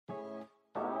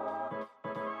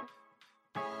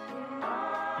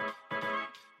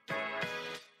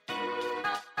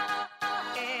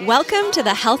Welcome to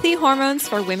the Healthy Hormones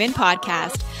for Women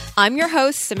podcast. I'm your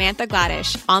host, Samantha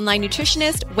Gladish, online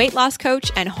nutritionist, weight loss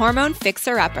coach, and hormone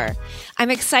fixer-upper.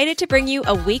 I'm excited to bring you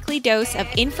a weekly dose of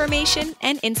information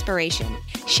and inspiration,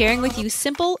 sharing with you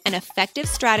simple and effective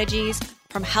strategies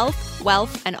from health,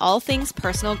 wealth, and all things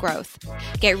personal growth.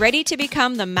 Get ready to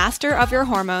become the master of your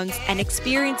hormones and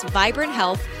experience vibrant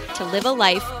health to live a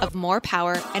life of more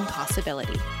power and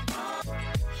possibility.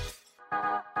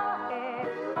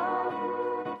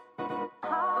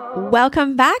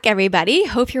 Welcome back, everybody.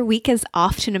 Hope your week is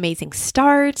off to an amazing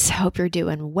start. Hope you're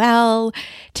doing well.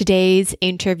 Today's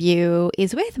interview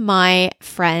is with my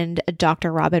friend,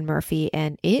 Dr. Robin Murphy,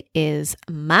 and it is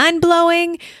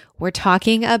mind-blowing. We're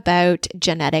talking about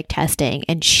genetic testing,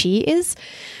 and she is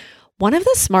one of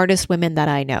the smartest women that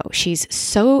I know. She's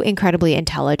so incredibly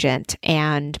intelligent,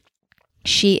 and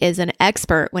she is an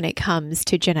expert when it comes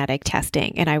to genetic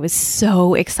testing, and I was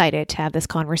so excited to have this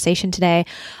conversation today.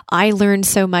 I learned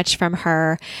so much from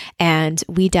her, and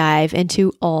we dive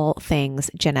into all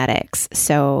things genetics.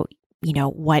 So,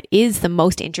 what is the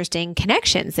most interesting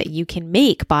connections that you can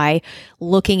make by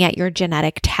looking at your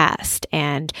genetic test,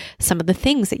 and some of the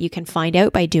things that you can find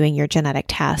out by doing your genetic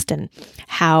test, and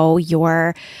how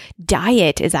your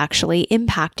diet is actually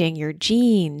impacting your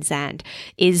genes, and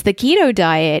is the keto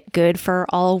diet good for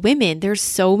all women? There's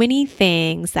so many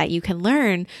things that you can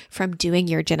learn from doing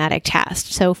your genetic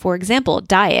test. So, for example,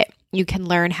 diet. You can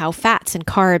learn how fats and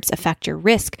carbs affect your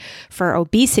risk for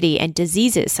obesity and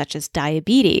diseases such as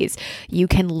diabetes. You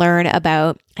can learn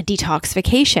about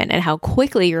detoxification and how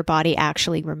quickly your body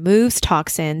actually removes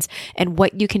toxins and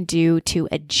what you can do to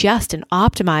adjust and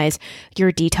optimize your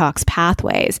detox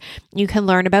pathways. You can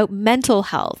learn about mental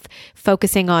health,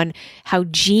 focusing on how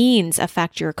genes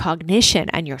affect your cognition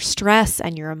and your stress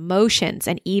and your emotions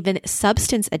and even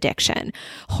substance addiction.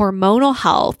 Hormonal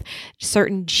health,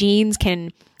 certain genes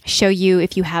can show you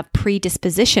if you have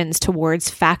predispositions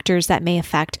towards factors that may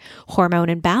affect hormone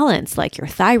imbalance, like your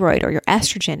thyroid or your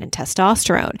estrogen and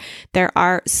testosterone. There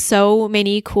are so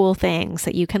many cool things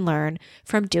that you can learn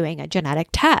from doing a genetic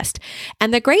test.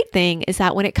 And the great thing is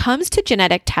that when it comes to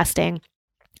genetic testing,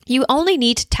 you only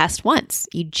need to test once.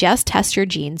 You just test your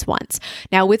genes once.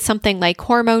 Now, with something like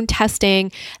hormone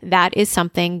testing, that is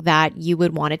something that you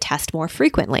would want to test more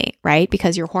frequently, right?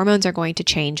 Because your hormones are going to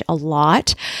change a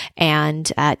lot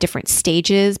and at different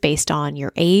stages based on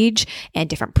your age and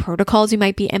different protocols you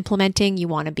might be implementing. You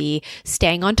want to be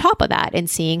staying on top of that and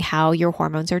seeing how your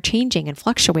hormones are changing and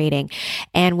fluctuating.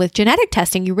 And with genetic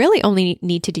testing, you really only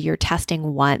need to do your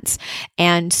testing once.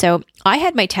 And so I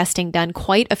had my testing done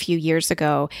quite a few years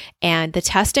ago, and the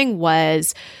testing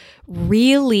was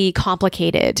really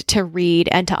complicated to read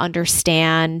and to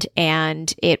understand.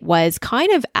 And it was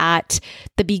kind of at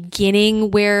the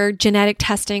beginning where genetic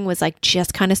testing was like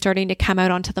just kind of starting to come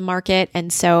out onto the market.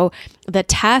 And so the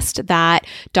test that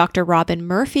Dr. Robin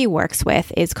Murphy works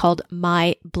with is called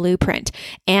My Blueprint,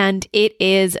 and it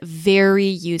is very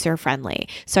user-friendly.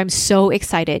 So I'm so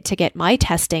excited to get my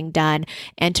testing done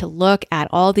and to look at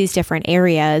all these different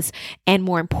areas, and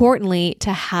more importantly,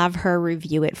 to have her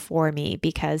review it for me,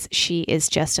 because she is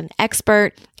just an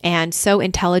expert and so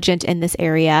intelligent in this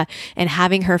area, and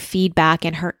having her feedback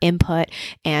and her input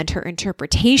and her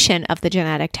interpretation of the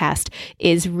genetic test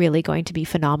is really going to be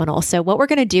phenomenal. So what we're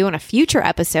going to do in a future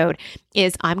episode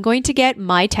is I'm going to get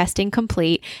my testing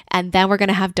complete, and then we're going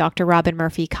to have Dr. Robin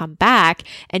Murphy come back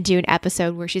and do an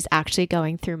episode where she's actually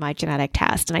going through my genetic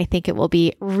test. And I think it will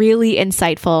be really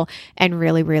insightful and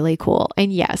really, really cool.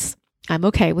 And yes, I'm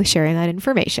okay with sharing that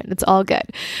information. It's all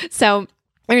good. So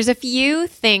there's a few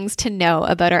things to know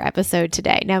about our episode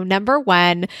today. Now, number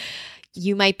one,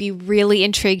 you might be really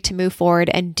intrigued to move forward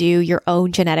and do your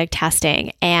own genetic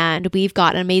testing. And we've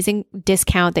got an amazing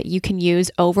discount that you can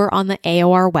use over on the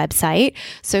AOR website.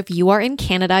 So if you are in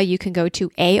Canada, you can go to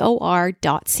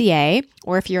aor.ca,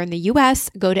 or if you're in the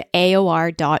US, go to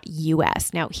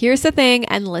aor.us. Now, here's the thing,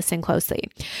 and listen closely.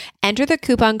 Enter the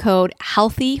coupon code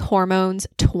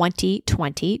HEALTHYHORMONES2020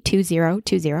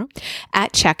 2020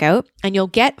 at checkout, and you'll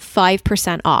get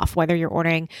 5% off, whether you're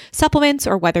ordering supplements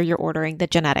or whether you're ordering the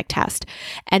genetic test.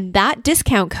 And that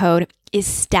discount code is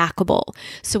stackable.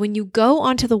 So when you go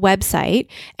onto the website,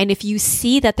 and if you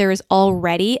see that there is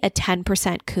already a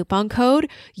 10% coupon code,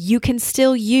 you can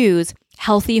still use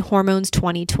Healthy Hormones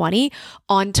 2020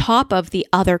 on top of the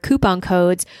other coupon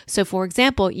codes. So for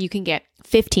example, you can get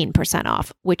 15%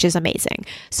 off, which is amazing.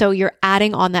 So you're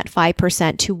adding on that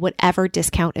 5% to whatever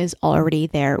discount is already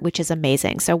there, which is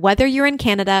amazing. So whether you're in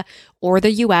Canada or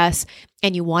the US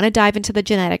and you want to dive into the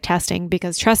genetic testing,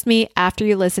 because trust me, after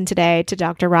you listen today to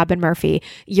Dr. Robin Murphy,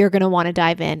 you're going to want to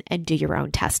dive in and do your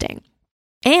own testing.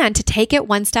 And to take it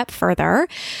one step further,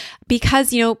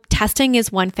 because, testing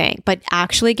is one thing, but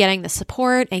actually getting the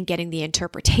support and getting the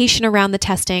interpretation around the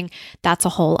testing, that's a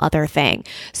whole other thing.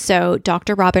 So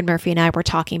Dr. Robin Murphy and I were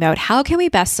talking about how can we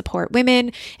best support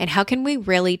women and how can we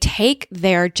really take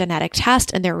their genetic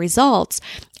test and their results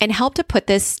and help to put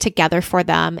this together for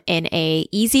them in a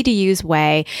easy to use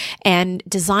way and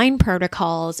design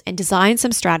protocols and design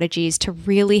some strategies to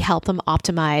really help them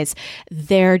optimize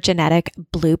their genetic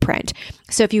blueprint.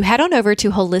 So if you head on over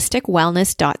to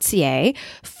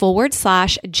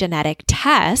holisticwellness.ca/genetic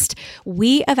test,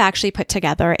 we have actually put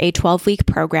together a 12-week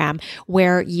program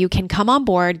where you can come on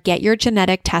board, get your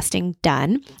genetic testing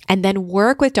done, and then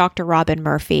work with Dr. Robin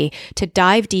Murphy to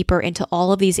dive deeper into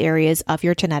all of these areas of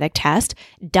your genetic test: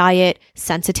 diet,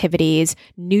 sensitivities,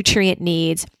 nutrient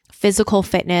needs, physical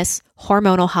fitness,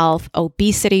 hormonal health,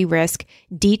 obesity risk,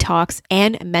 detox,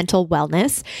 and mental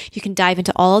wellness. You can dive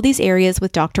into all of these areas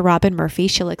with Dr. Robin Murphy.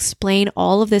 She'll explain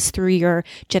all of this through your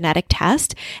genetic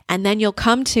test, and then you'll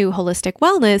come to Holistic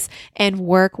Wellness and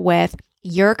work with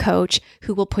your coach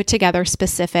who will put together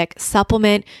specific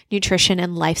supplement, nutrition,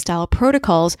 and lifestyle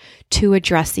protocols to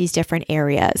address these different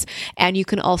areas. And you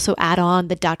can also add on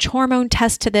the Dutch hormone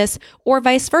test to this, or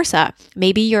vice versa.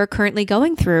 Maybe you're currently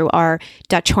going through our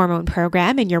Dutch hormone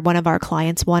program and you're one of our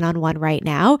clients one-on-one right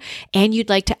now, and you'd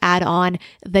like to add on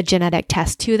the genetic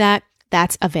test to that.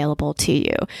 That's available to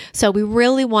you. So we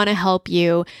really want to help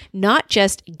you not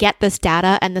just get this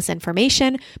data and this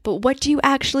information, but what do you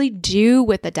actually do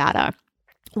with the data?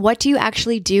 What do you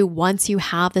actually do once you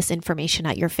have this information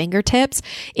at your fingertips?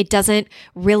 It doesn't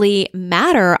really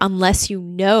matter unless you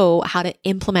know how to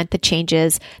implement the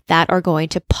changes that are going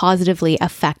to positively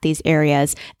affect these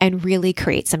areas and really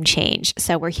create some change.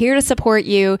 So we're here to support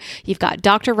you. You've got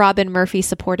Dr. Robin Murphy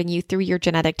supporting you through your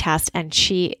genetic test. And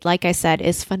she, like I said,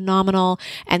 is phenomenal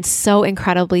and so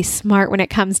incredibly smart when it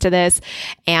comes to this.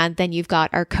 And then you've got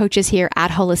our coaches here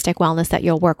at Holistic Wellness that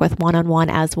you'll work with one-on-one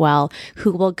as well,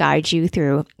 who will guide you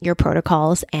through your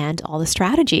protocols and all the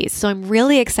strategies. So I'm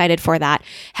really excited for that.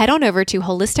 Head on over to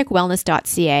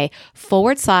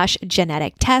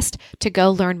holisticwellness.ca/genetic test to go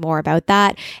learn more about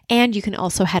that. And you can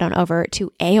also head on over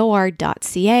to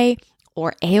AOR.ca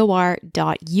or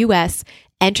AOR.US.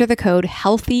 Enter the code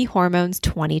Healthy Hormones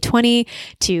 2020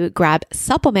 to grab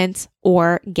supplements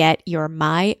or get your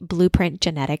My Blueprint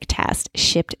genetic test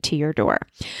shipped to your door.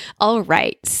 All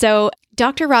right. So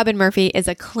Dr. Robin Murphy is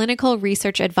a clinical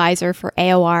research advisor for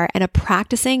AOR and a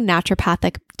practicing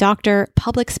naturopathic doctor,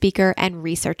 public speaker, and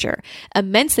researcher.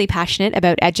 Immensely passionate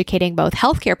about educating both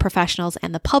healthcare professionals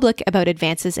and the public about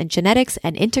advances in genetics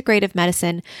and integrative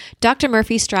medicine, Dr.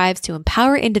 Murphy strives to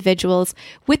empower individuals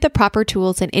with the proper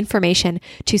tools and information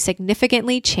to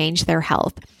significantly change their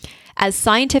health. As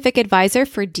scientific advisor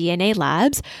for DNA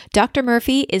Labs, Dr.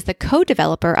 Murphy is the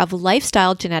co-developer of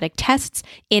lifestyle genetic tests,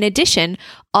 in addition,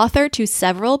 author to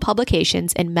several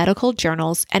publications in medical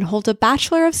journals, and holds a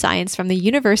Bachelor of Science from the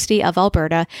University of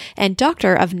Alberta and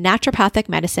Doctor of Naturopathic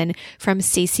Medicine from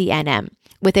CCNM,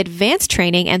 with advanced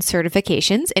training and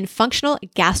certifications in functional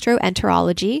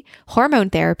gastroenterology, hormone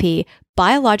therapy,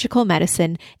 biological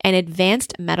medicine, and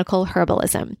advanced medical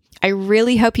herbalism. I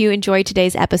really hope you enjoyed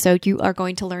today's episode. You are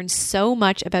going to learn so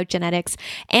much about genetics.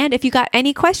 And if you got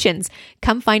any questions,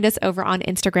 come find us over on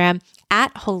Instagram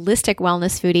at Holistic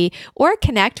Wellness Foodie or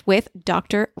connect with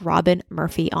Dr. Robin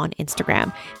Murphy on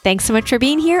Instagram. Thanks so much for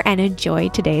being here and enjoy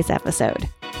today's episode.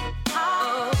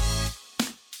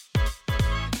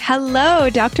 Hello,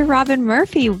 Dr. Robin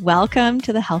Murphy. Welcome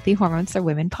to the Healthy Hormones for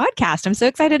Women podcast. I'm so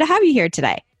excited to have you here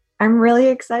today. I'm really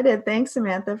excited. Thanks,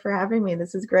 Samantha, for having me.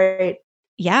 This is great.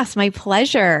 Yes, my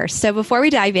pleasure. So before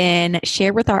we dive in,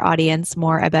 share with our audience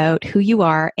more about who you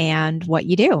are and what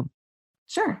you do.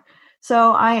 Sure.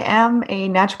 So I am a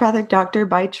naturopathic doctor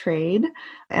by trade,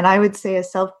 and I would say a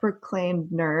self-proclaimed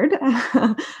nerd.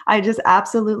 I just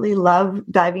absolutely love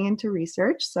diving into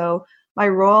research. So my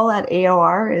role at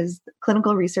AOR is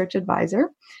clinical research advisor,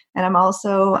 and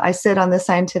I sit on the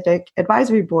scientific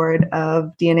advisory board of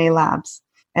DNA Labs,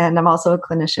 and I'm also a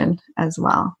clinician as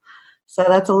well. So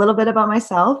that's a little bit about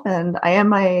myself, and I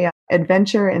am an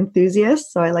adventure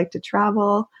enthusiast. So I like to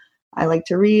travel, I like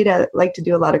to read, I like to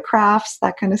do a lot of crafts,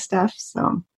 that kind of stuff.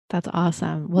 So that's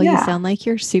awesome. Well, You sound like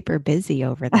you're super busy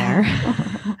over there.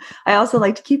 I also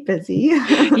like to keep busy.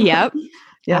 Yep,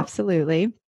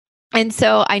 absolutely. And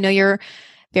so I know you're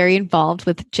very involved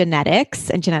with genetics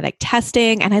and genetic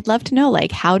testing, and I'd love to know,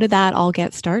 how did that all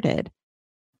get started?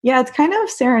 Yeah, it's kind of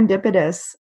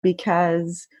serendipitous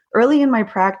because early in my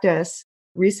practice,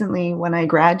 recently when I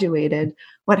graduated,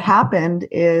 what happened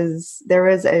is there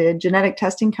was a genetic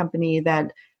testing company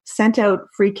that sent out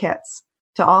free kits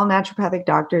to all naturopathic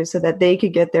doctors so that they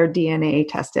could get their DNA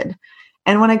tested.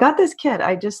 And when I got this kit,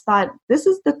 I just thought, this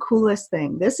is the coolest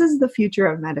thing. This is the future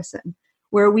of medicine,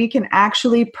 where we can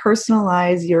actually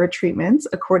personalize your treatments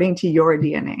according to your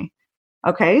DNA.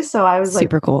 Okay, so I was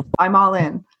super cool. I'm all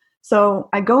in. So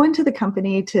I go into the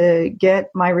company to get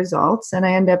my results, and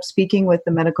I end up speaking with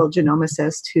the medical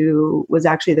genomicist who was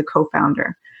actually the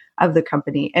co-founder of the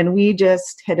company. And we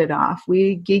just hit it off.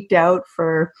 We geeked out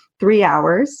for 3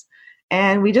 hours,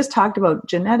 and we just talked about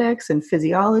genetics and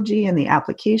physiology and the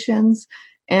applications.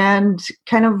 And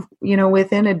kind of,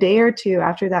 within a day or two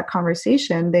after that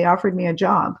conversation, they offered me a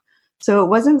job. So it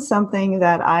wasn't something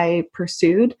that I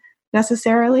pursued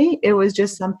necessarily. It was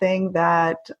just something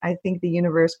that I think the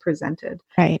universe presented.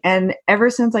 Right. And ever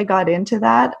since I got into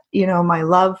that, my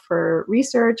love for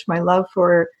research, my love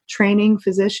for training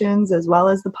physicians as well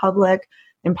as the public,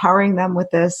 empowering them with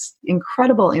this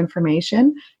incredible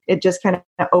information, it just kind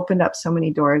of opened up so many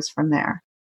doors from there.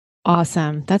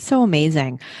 Awesome. That's so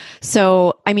amazing.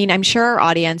 So, I mean, I'm sure our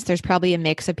audience, there's probably a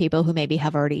mix of people who maybe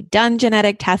have already done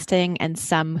genetic testing and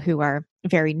some who are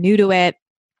very new to it.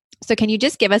 So can you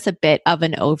just give us a bit of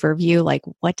an overview? Like,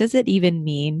 what does it even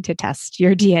mean to test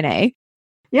your DNA?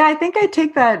 Yeah, I think I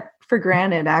take that for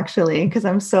granted, actually, because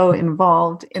I'm so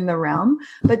involved in the realm.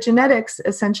 But genetics,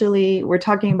 essentially, we're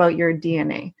talking about your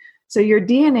DNA. So your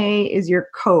DNA is your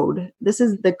code. This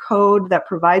is the code that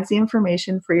provides the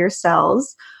information for your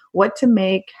cells, what to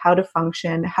make, how to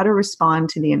function, how to respond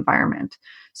to the environment.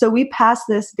 So we pass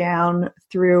this down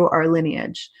through our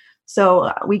lineage.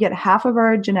 So we get half of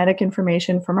our genetic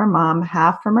information from our mom,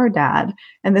 half from our dad,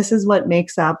 and this is what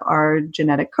makes up our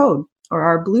genetic code or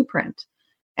our blueprint.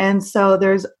 And so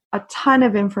there's a ton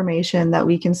of information that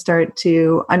we can start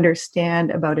to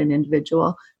understand about an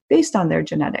individual based on their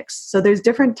genetics. So there's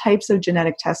different types of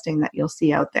genetic testing that you'll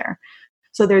see out there.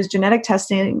 So there's genetic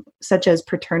testing such as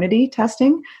paternity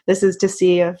testing. This is to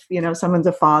see if, someone's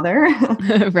a father.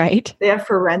 Right. They have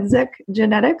forensic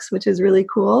genetics, which is really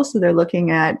cool. So they're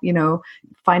looking at,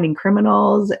 finding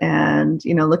criminals and,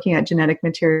 looking at genetic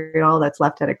material that's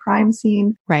left at a crime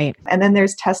scene. Right. And then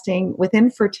there's testing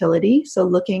within fertility. So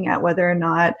looking at whether or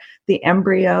not the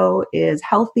embryo is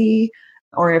healthy,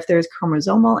 or if there's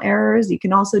chromosomal errors. You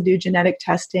can also do genetic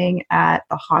testing at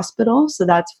the hospital. So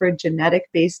that's for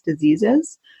genetic-based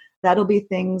diseases. That'll be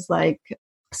things like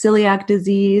celiac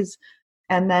disease.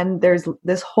 And then there's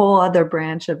this whole other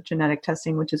branch of genetic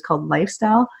testing, which is called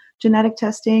lifestyle genetic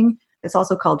testing. It's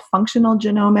also called functional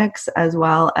genomics as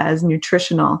well as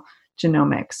nutritional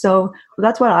genomics. So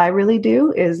that's what I really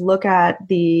do, is look at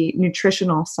the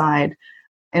nutritional side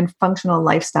and functional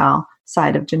lifestyle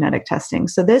side of genetic testing.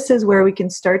 So this is where we can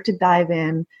start to dive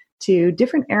in to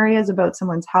different areas about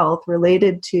someone's health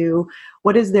related to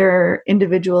what is their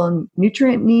individual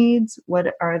nutrient needs,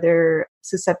 what are their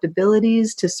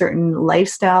susceptibilities to certain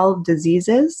lifestyle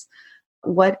diseases,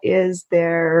 what is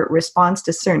their response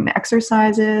to certain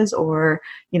exercises or,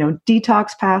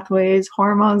 detox pathways,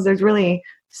 hormones. There's really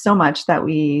so much that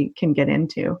we can get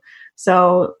into.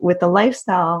 So with the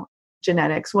lifestyle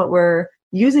genetics, what we're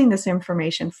using this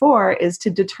information for is to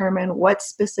determine what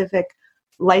specific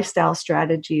lifestyle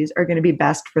strategies are going to be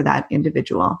best for that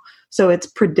individual. So it's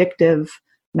predictive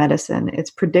medicine,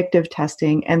 it's predictive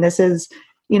testing. And this is,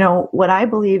 what I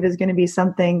believe is going to be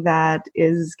something that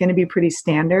is going to be pretty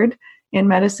standard in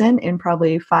medicine in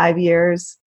probably 5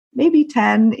 years, maybe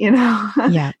 10,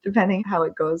 yeah. depending how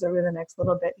it goes over the next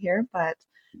little bit here. But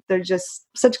there's just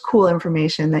such cool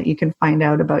information that you can find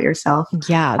out about yourself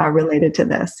related to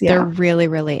this. Yeah. There really,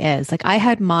 really is. Like I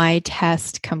had my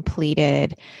test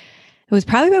completed, it was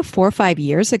probably about 4 or 5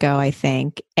 years ago, I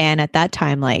think. And at that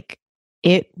time,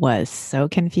 it was so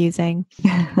confusing.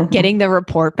 Getting the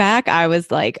report back, I was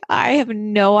like, I have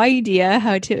no idea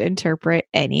how to interpret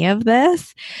any of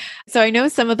this. So I know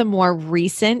some of the more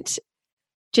recent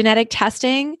genetic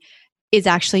testing is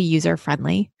actually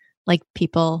user-friendly. Like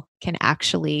people can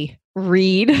actually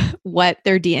read what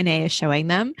their DNA is showing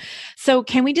them. So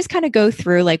can we just kind of go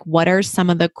through what are some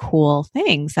of the cool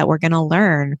things that we're going to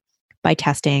learn by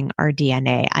testing our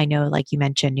DNA? I know you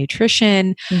mentioned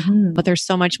nutrition, but there's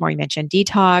so much more. You mentioned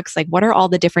detox. What are all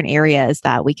the different areas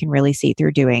that we can really see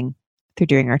through doing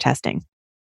our testing?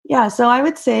 Yeah, so I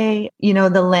would say,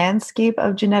 the landscape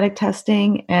of genetic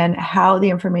testing and how the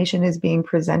information is being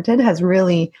presented has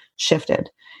really shifted.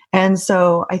 And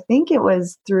so I think it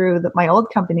was through my old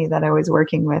company that I was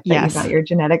working with that you got your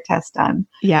genetic test done.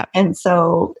 Yeah. And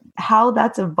so how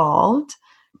that's evolved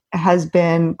has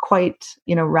been quite,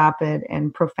 rapid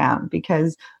and profound,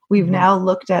 because we've now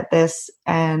looked at this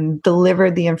and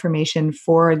delivered the information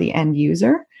for the end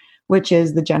user, which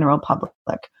is the general public.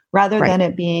 rather Right. than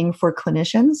it being for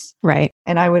clinicians. Right.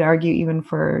 And I would argue even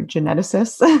for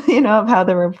geneticists, of how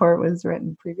the report was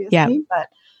written previously. Yeah. But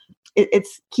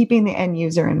it's keeping the end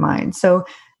user in mind. So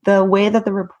the way that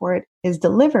the report is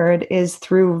delivered is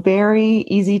through very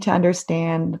easy to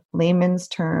understand layman's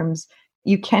terms.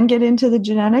 You can get into the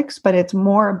genetics, but it's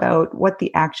more about what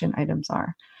the action items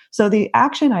are. So the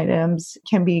action items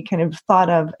can be kind of thought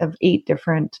of 8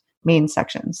 different main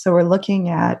sections. So we're looking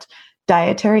at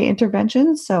dietary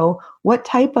interventions. So what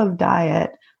type of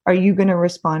diet are you going to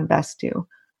respond best to?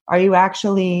 Are you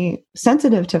actually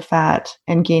sensitive to fat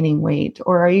and gaining weight?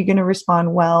 Or are you going to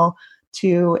respond well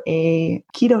to a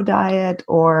keto diet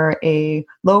or a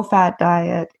low fat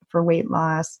diet for weight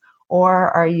loss? Or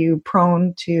are you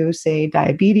prone to, say,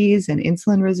 diabetes and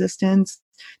insulin resistance?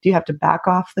 Do you have to back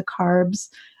off the carbs?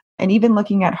 And even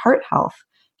looking at heart health,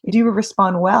 do you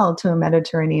respond well to a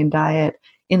Mediterranean diet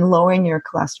in lowering your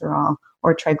cholesterol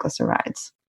or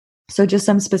triglycerides? So just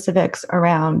some specifics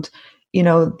around,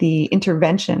 the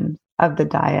intervention of the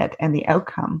diet and the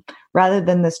outcome, rather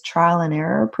than this trial and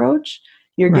error approach.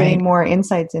 You're getting more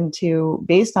insights into,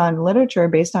 based on literature,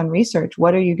 based on research,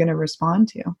 what are you going to respond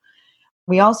to?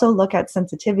 We also look at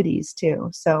sensitivities too.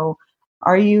 So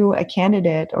are you a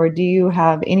candidate, or do you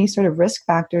have any sort of risk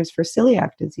factors for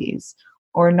celiac disease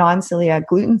or non-celiac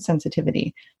gluten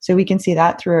sensitivity? So we can see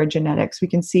that through our genetics. We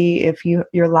can see if you're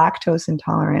lactose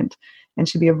intolerant and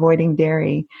should be avoiding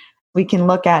dairy. We can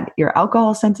look at your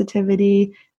alcohol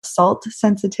sensitivity, salt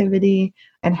sensitivity,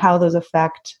 and how those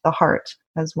affect the heart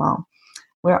as well.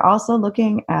 We're also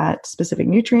looking at specific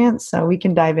nutrients, so we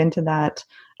can dive into that,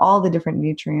 all the different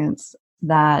nutrients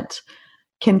that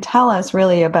can tell us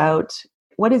really about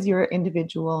what is your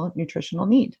individual nutritional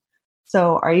need.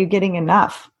 So are you getting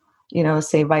enough,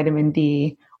 say vitamin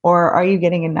D, or are you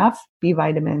getting enough B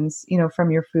vitamins,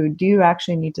 from your food? Do you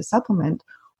actually need to supplement?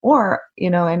 Or,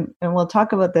 and we'll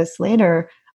talk about this later,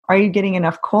 are you getting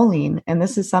enough choline? And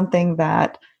this is something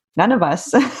that none of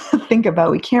us think about.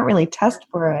 We can't really test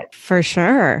for it. For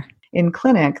sure. In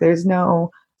clinic, there's no,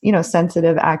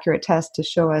 sensitive, accurate test to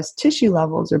show us tissue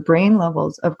levels or brain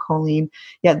levels of choline.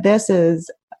 Yet this is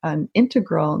an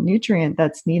integral nutrient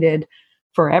that's needed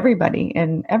for everybody,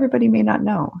 and everybody may not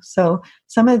know. So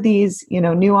some of these,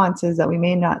 nuances that we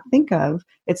may not think of,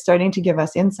 it's starting to give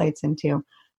us insights into.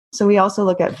 So we also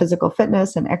look at physical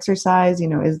fitness and exercise.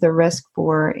 Is there risk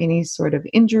for any sort of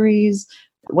injuries?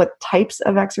 What types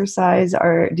of exercise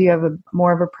do you have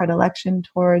more of a predilection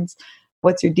towards?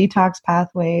 What's your detox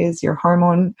pathways, your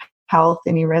hormone health,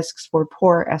 any risks for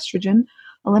poor estrogen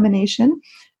elimination?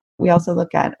 We also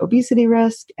look at obesity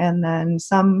risk, and then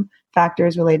some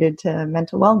factors related to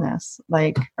mental wellness,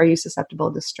 like are you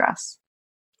susceptible to stress?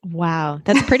 Wow,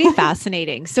 that's pretty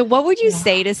fascinating. So what would you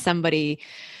say to somebody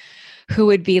who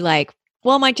would be like,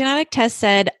 well, my genetic test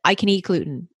said I can eat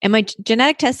gluten, and my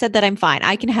genetic test said that I'm fine,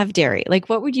 I can have dairy? Like,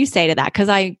 what would you say to that? Because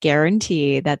I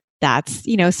guarantee that that's,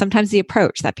 sometimes the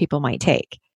approach that people might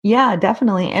take. Yeah,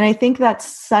 definitely. And I think that's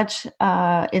such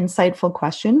an insightful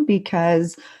question,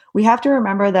 because we have to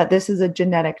remember that this is a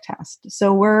genetic test.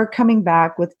 So we're coming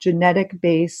back with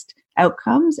genetic-based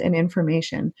outcomes and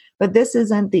information, but this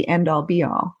isn't the end-all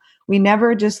be-all. We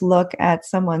never just look at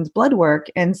someone's blood work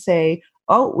and say,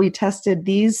 oh, we tested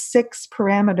these 6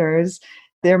 parameters.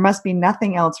 There must be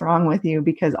nothing else wrong with you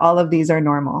because all of these are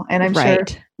normal. And I'm sure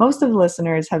most of the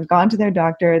listeners have gone to their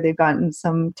doctor, they've gotten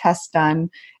some tests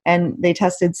done, and they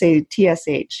tested, say,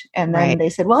 TSH. And then they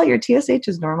said, well, your TSH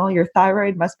is normal. Your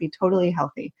thyroid must be totally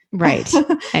healthy. Right.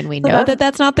 And we know that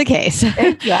that's not the case.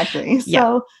 Exactly.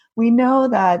 So we know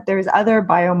that there's other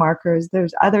biomarkers,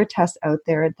 there's other tests out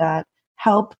there that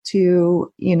help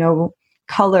to,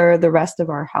 color the rest of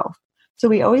our health. So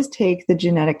we always take the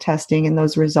genetic testing and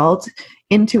those results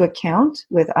into account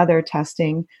with other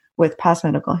testing, with past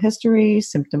medical history,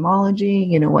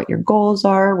 symptomology, what your goals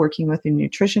are, working with a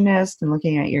nutritionist and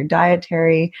looking at your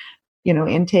dietary,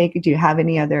 intake. Do you have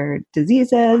any other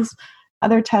diseases,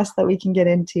 other tests that we can get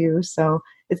into? So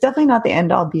it's definitely not the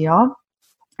end all be all.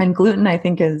 And gluten, I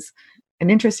think, is an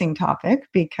interesting topic,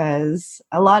 because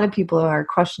a lot of people are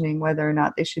questioning whether or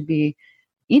not they should be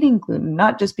eating gluten,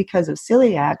 not just because of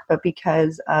celiac, but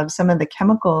because of some of the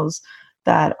chemicals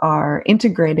that are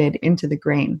integrated into the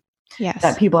grain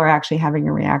that people are actually having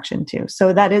a reaction to.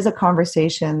 So that is a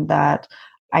conversation that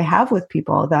I have with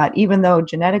people, that even though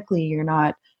genetically you're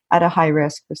not at a high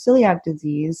risk for celiac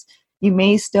disease, you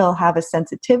may still have a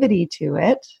sensitivity to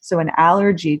it. So an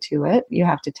allergy to it, you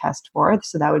have to test for it.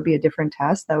 So that would be a different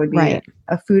test. That would be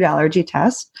a food allergy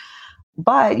test.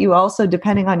 But you also,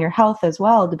 depending on your health as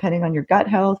well, depending on your gut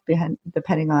health,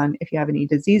 depending on if you have any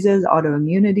diseases,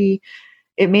 autoimmunity,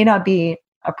 it may not be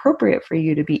appropriate for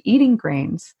you to be eating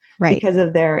grains Right. because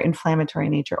of their inflammatory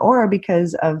nature or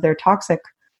because of their toxic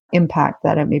impact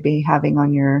that it may be having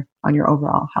on your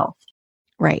overall health.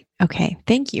 Right. Okay.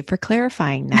 Thank you for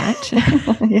clarifying that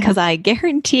Yeah. because I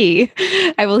guarantee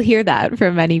I will hear that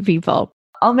from many people.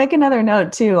 I'll make another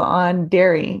note too on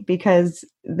dairy because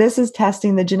this is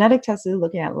testing, the genetic test is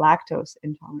looking at lactose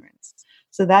intolerance.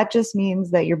 So that just means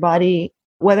that your body,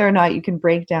 whether or not you can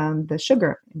break down the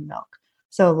sugar in milk.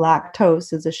 So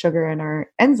lactose is a sugar and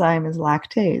our enzyme is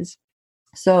lactase.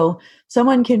 So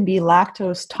someone can be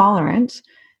lactose tolerant,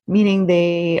 meaning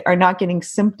they are not getting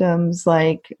symptoms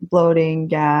like bloating,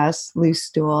 gas, loose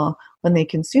stool when they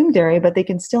consume dairy, but they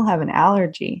can still have an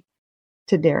allergy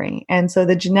to dairy. And so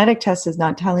the genetic test is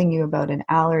not telling you about an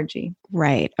allergy.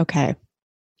 Right. Okay.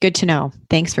 Good to know.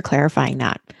 Thanks for clarifying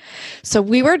that. So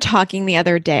we were talking the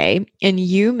other day and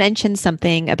you mentioned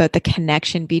something about the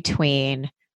connection between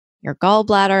your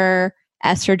gallbladder,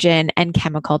 estrogen, and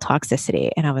chemical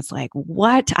toxicity. And I was like,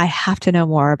 what? I have to know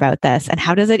more about this. And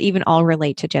how does it even all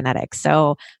relate to genetics?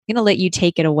 So I'm going to let you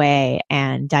take it away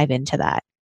and dive into that.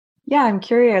 Yeah, I'm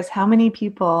curious how many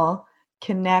people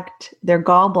connect their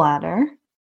gallbladder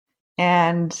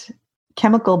and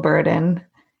chemical burden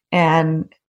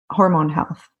and hormone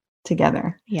health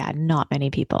together. Yeah, not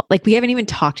many people. Like we haven't even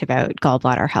talked about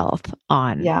gallbladder health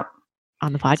on Yeah.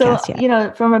 the podcast So,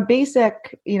 yet. from a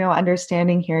basic,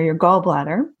 understanding here, your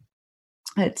gallbladder,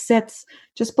 it sits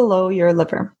just below your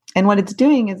liver. And what it's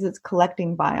doing is it's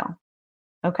collecting bile.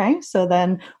 Okay. So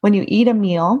then when you eat a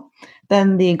meal,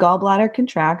 then the gallbladder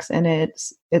contracts and it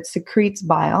secretes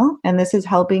bile. And this is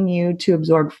helping you to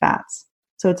absorb fats.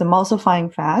 So it's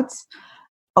emulsifying fats.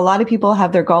 A lot of people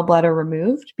have their gallbladder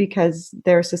removed because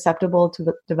they're susceptible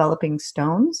to developing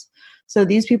stones. So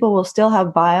these people will still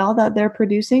have bile that they're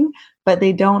producing, but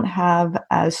they don't have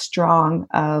as strong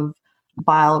of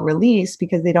bile release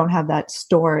because they don't have that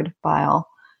stored bile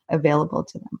available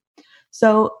to them.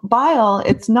 So bile,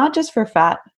 it's not just for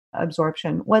fat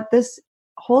absorption. What this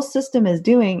whole system is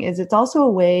doing is it's also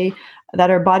a way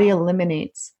that our body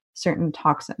eliminates certain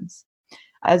toxins,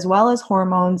 as well as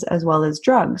hormones, as well as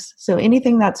drugs. So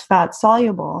anything that's fat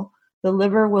soluble, the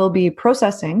liver will be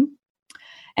processing,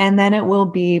 and then it will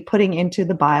be putting into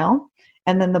the bile,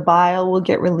 and then the bile will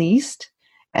get released,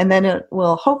 and then it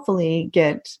will hopefully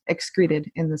get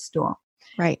excreted in the stool.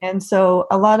 Right. And so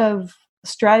a lot of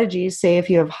strategies, say if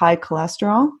you have high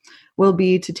cholesterol, will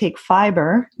be to take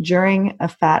fiber during a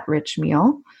fat-rich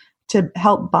meal to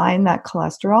help bind that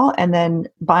cholesterol and then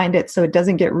bind it so it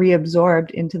doesn't get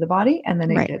reabsorbed into the body and then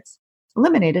it gets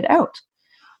eliminated out.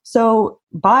 So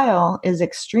bile is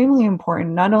extremely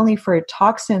important, not only for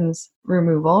toxins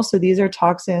removal. So these are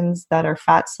toxins that are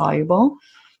fat soluble.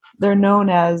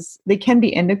 They can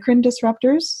be endocrine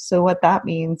disruptors. So what that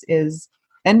means is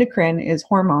endocrine is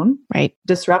hormone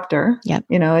disruptor. Yep.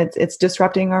 It's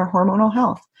disrupting our hormonal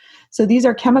health. So these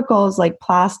are chemicals like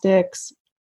plastics,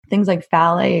 things like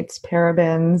phthalates,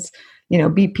 parabens,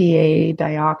 BPA,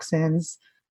 dioxins,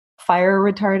 fire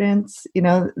retardants,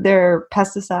 they're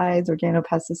pesticides,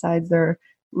 organopesticides, they're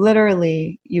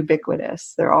literally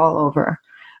ubiquitous. They're all over.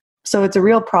 So it's a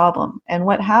real problem. And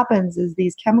what happens is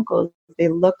these chemicals, they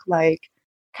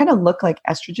kind of look like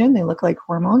estrogen. They look like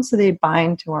hormones. So they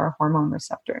bind to our hormone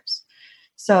receptors.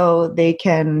 So they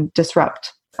can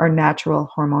disrupt our natural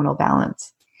hormonal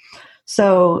balance.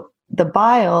 So the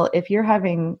bile, if you're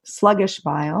having sluggish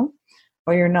bile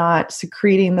or you're not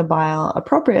secreting the bile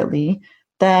appropriately,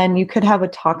 then you could have a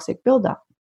toxic buildup.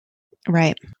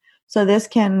 Right. So this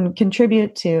can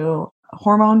contribute to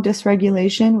hormone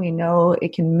dysregulation. We know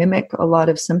it can mimic a lot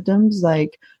of symptoms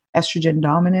like estrogen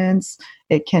dominance.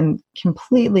 It can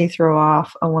completely throw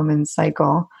off a woman's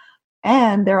cycle.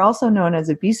 And they're also known as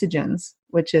obesogens,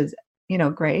 which is,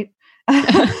 great.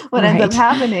 What ends up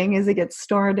happening is it gets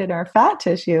stored in our fat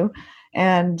tissue,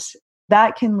 and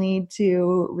that can lead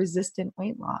to resistant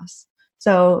weight loss.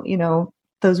 So,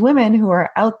 those women who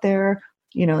are out there,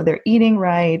 they're eating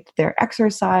right, they're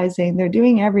exercising, they're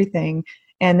doing everything,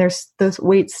 and there's this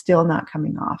weight's still not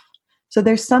coming off. So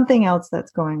there's something else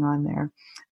that's going on there.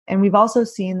 And we've also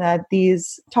seen that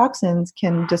these toxins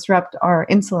can disrupt our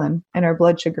insulin and our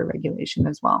blood sugar regulation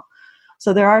as well.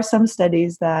 So there are some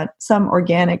studies that some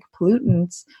organic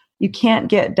pollutants, you can't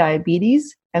get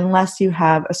diabetes unless you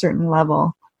have a certain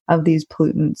level of these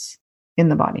pollutants in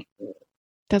the body.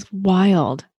 That's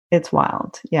wild. It's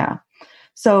wild. Yeah.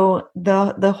 So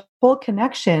the whole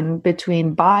connection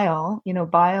between bile,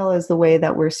 bile is the way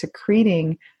that we're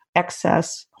secreting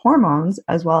excess hormones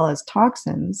as well as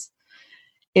toxins.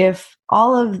 If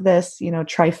all of this,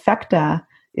 trifecta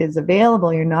is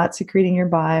available, you're not secreting your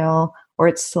bile or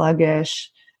it's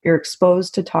sluggish, you're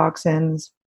exposed to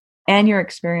toxins, and you're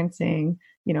experiencing,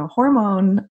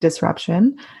 hormone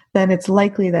disruption, then it's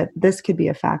likely that this could be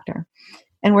a factor.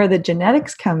 And where the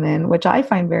genetics come in, which I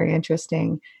find very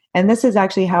interesting, and this is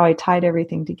actually how I tied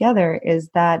everything together, is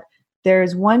that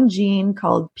there's one gene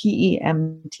called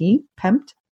PEMT,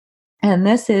 and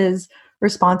this is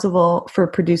responsible for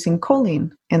producing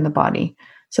choline in the body.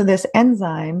 So this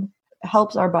enzyme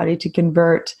helps our body to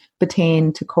convert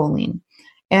betaine to choline.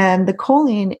 And the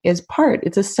choline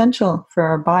it's essential for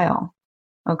our bile.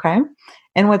 Okay.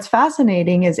 And what's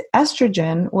fascinating is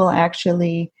estrogen will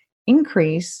actually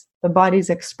increase the body's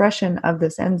expression of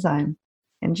this enzyme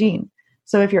and gene.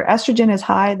 So if your estrogen is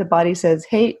high, the body says,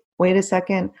 hey, wait a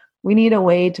second, we need a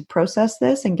way to process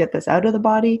this and get this out of the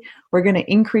body. We're going to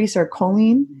increase our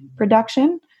choline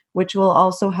production, which will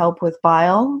also help with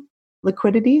bile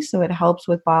liquidity. So it helps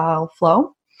with bile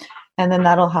flow. And then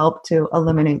that'll help to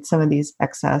eliminate some of these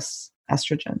excess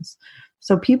estrogens.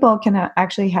 So people can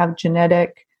actually have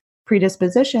genetic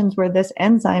predispositions where this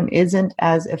enzyme isn't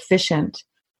as efficient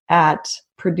at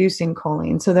producing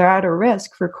choline. So they're at a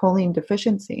risk for choline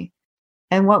deficiency.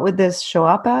 And what would this show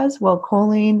up as? Well,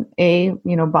 choline,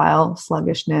 bile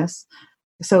sluggishness,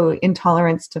 so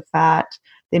intolerance to fat.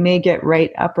 They may get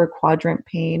right upper quadrant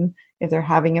pain if they're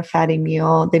having a fatty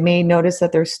meal. They may notice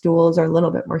that their stools are a little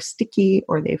bit more sticky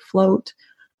or they float.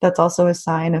 That's also a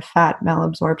sign of fat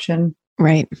malabsorption.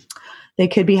 Right. They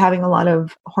could be having a lot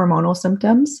of hormonal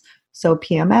symptoms. So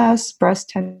PMS, breast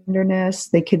tenderness.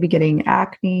 They could be getting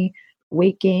acne,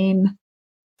 weight gain.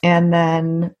 And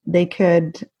then they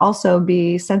could also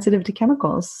be sensitive to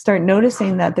chemicals, start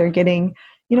noticing that they're getting,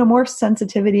 more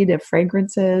sensitivity to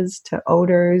fragrances, to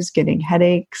odors, getting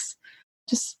headaches,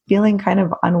 just feeling kind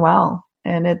of unwell.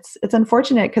 And it's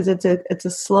unfortunate because it's a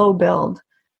slow build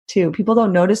too. People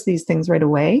don't notice these things right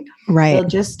away. Right. They'll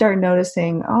just start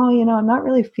noticing, I'm not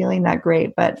really feeling that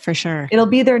great, but for sure, it'll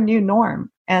be their new norm.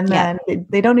 And then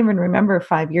they don't even remember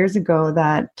 5 years ago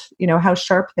that, how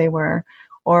sharp they were,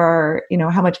 or,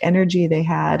 how much energy they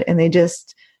had. And they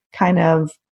just kind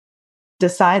of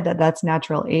decide that that's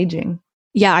natural aging.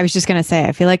 Yeah, I was just going to say,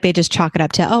 I feel like they just chalk it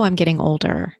up to, I'm getting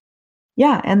older.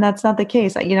 Yeah, and that's not the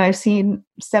case. I've seen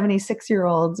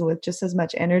 76-year-olds with just as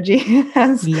much energy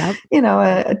as, a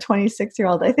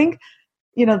 26-year-old. I think,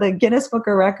 the Guinness Book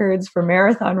of Records for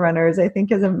marathon runners, I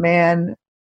think is a man,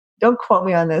 don't quote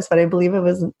me on this, but I believe it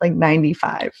was like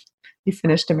 95. He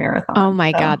finished a marathon. Oh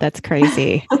my God, that's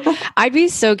crazy. I'd be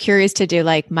so curious to do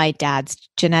like my dad's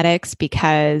genetics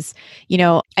because,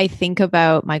 I think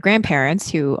about my grandparents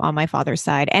who on my father's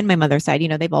side and my mother's side,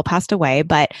 they've all passed away,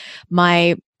 but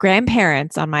my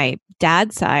grandparents on my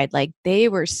dad's side, like they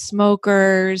were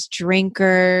smokers,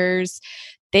 drinkers.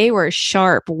 They were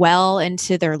sharp well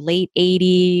into their late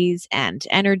 80s and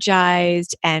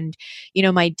energized. And,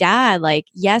 my dad, like,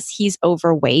 yes, he's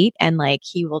overweight and like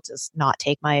he will just not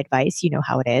take my advice. You know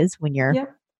how it is when you're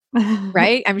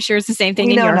right. I'm sure it's the same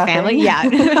thing in your family. Yeah.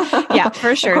 Yeah,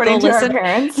 for sure. According They'll to listen. Our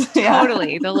parents.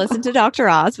 Totally. They'll listen to Dr.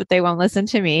 Oz, but they won't listen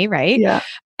to me. Right. Yeah.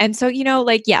 And so,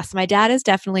 like, yes, my dad is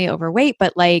definitely overweight,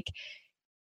 but like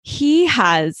he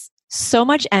has so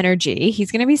much energy.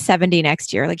 He's going to be 70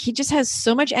 next year. Like he just has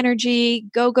so much energy.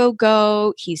 Go, go,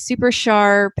 go. He's super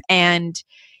sharp and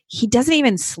he doesn't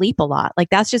even sleep a lot. Like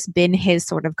that's just been his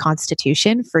sort of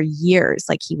constitution for years.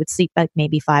 Like he would sleep like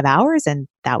maybe 5 hours and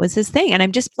that was his thing. And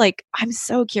I'm just like, I'm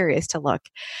so curious to look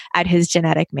at his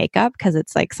genetic makeup because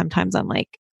it's like, sometimes I'm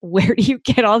like, where do you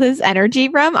get all this energy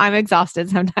from? I'm exhausted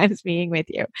sometimes being with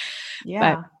you.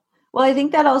 Yeah. But, well, I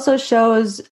think that also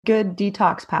shows good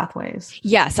detox pathways.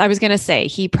 Yes, I was going to say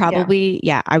he probably,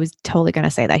 I was totally going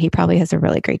to say that he probably has a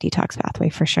really great detox pathway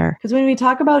for sure. Because when we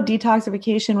talk about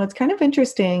detoxification, what's kind of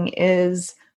interesting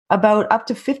is about up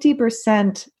to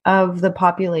 50% of the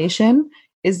population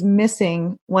is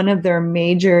missing one of their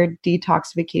major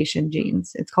detoxification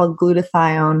genes. It's called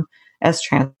glutathione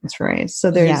S-transferase. So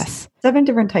there's 7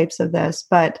 different types of this,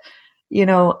 but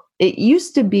it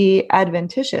used to be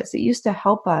adventitious. It used to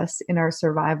help us in our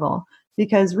survival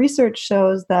because research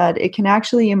shows that it can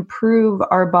actually improve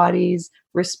our body's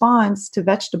response to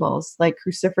vegetables, like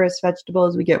cruciferous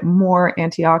vegetables. We get more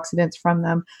antioxidants from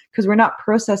them because we're not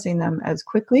processing them as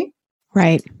quickly.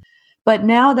 Right. But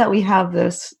now that we have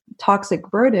this toxic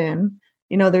burden,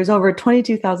 there's over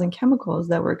 22,000 chemicals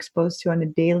that we're exposed to on a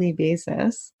daily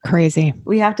basis. Crazy.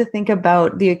 We have to think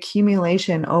about the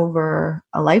accumulation over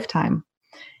a lifetime.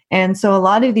 And so a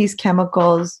lot of these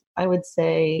chemicals, I would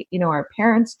say, our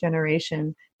parents'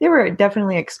 generation, they were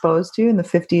definitely exposed to in the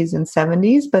 50s and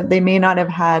 70s, but they may not have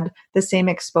had the same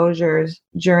exposures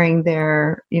during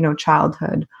their,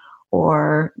 childhood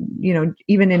or,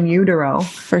 even in utero,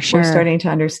 For sure. we're starting to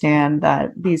understand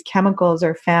that these chemicals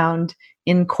are found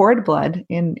in cord blood,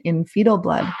 in fetal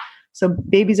blood. So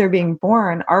babies are being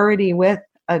born already with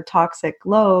a toxic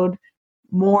load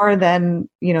more than,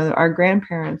 our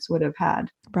grandparents would have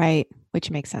had. Right. Which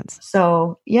makes sense.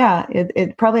 So yeah,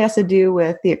 it probably has to do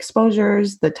with the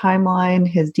exposures, the timeline,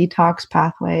 his detox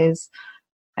pathways,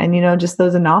 and, just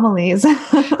those anomalies.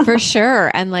 For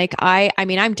sure. And like, I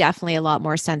mean, I'm definitely a lot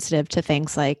more sensitive to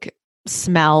things like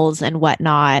smells and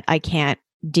whatnot. I can't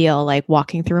deal like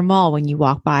walking through a mall when you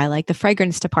walk by like the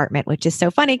fragrance department, which is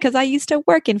so funny because I used to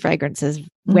work in fragrances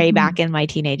way back in my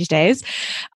teenage days.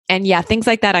 And yeah, things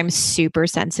like that I'm super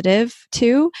sensitive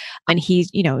to. And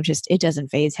he's, just, it doesn't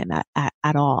faze him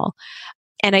at all.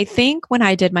 And I think when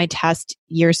I did my test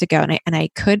years ago, and I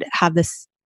could have this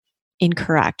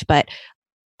incorrect, but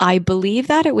I believe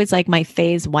that it was like my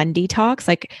phase 1 detox.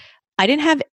 Like I didn't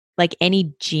have like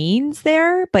any genes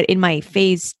there, but in my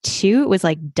phase 2, it was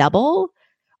like double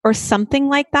or something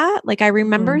like that. Like I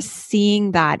remember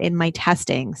seeing that in my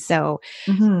testing. So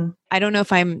I don't know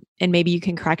if and maybe you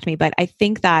can correct me, but I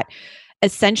think that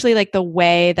essentially like the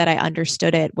way that I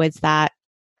understood it was that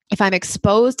if I'm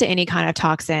exposed to any kind of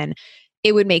toxin,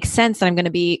 it would make sense that I'm going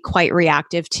to be quite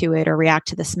reactive to it or react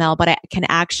to the smell, but I can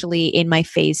actually, in my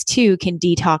phase 2, can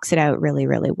detox it out really,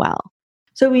 really well.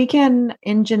 So we can,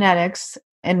 in genetics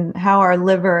and how our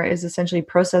liver is essentially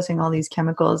processing all these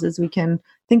chemicals, is we can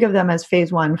think of them as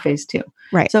phase 1, phase 2.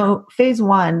 Right. So phase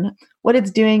 1, what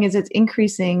it's doing is it's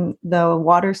increasing the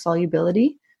water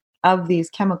solubility of these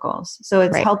chemicals. So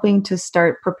it's helping to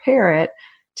start prepare it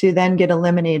to then get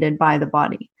eliminated by the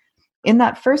body. In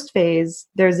that first phase,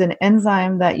 there's an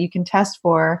enzyme that you can test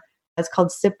for. It's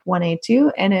called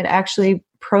CYP1A2, and it actually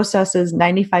processes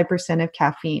 95% of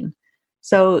caffeine.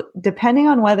 So depending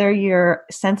on whether you're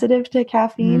sensitive to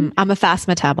caffeine, I'm a fast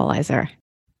metabolizer.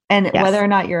 And whether or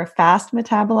not you're a fast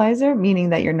metabolizer, meaning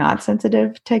that you're not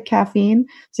sensitive to caffeine.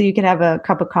 So you can have a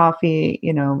cup of coffee,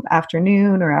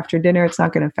 afternoon or after dinner. It's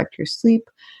not going to affect your sleep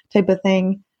type of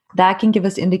thing. That can give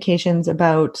us indications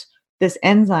about this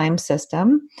enzyme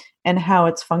system and how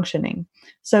it's functioning.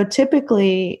 So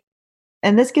typically,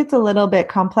 and this gets a little bit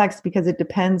complex because it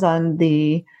depends on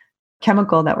the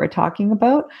chemical that we're talking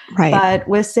about. Right. But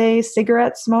with, say,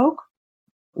 cigarette smoke,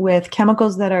 with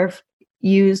chemicals that are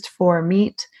used for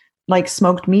meat, like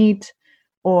smoked meat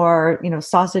or,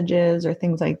 sausages or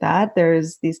things like that,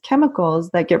 there's these chemicals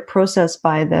that get processed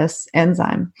by this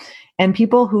enzyme. And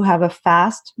people who have a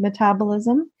fast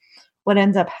metabolism, what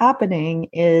ends up happening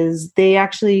is they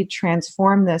actually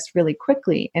transform this really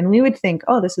quickly. And we would think,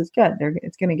 oh, this is good.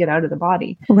 It's going to get out of the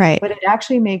body. Right. But it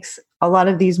actually makes a lot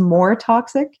of these more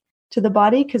toxic to the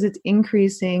body because it's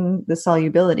increasing the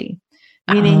solubility,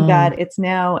 meaning that it's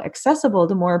now accessible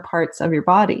to more parts of your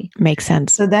body. Makes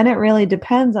sense. So then it really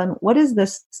depends on what is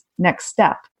this next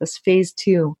step, this phase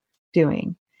 2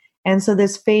 doing. And so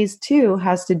this phase 2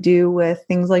 has to do with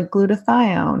things like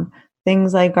glutathione,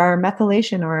 things like our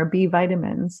methylation or our B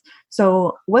vitamins.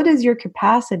 So what is your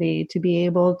capacity to be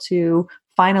able to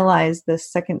finalize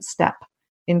this second step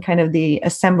in kind of the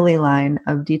assembly line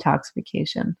of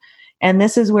detoxification? And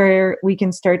this is where we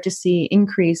can start to see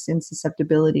increase in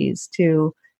susceptibilities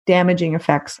to damaging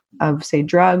effects of, say,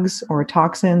 drugs or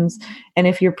toxins. And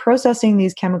if you're processing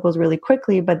these chemicals really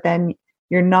quickly, but then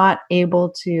you're not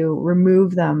able to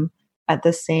remove them at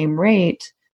the same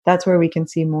rate, that's where we can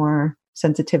see more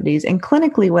sensitivities. And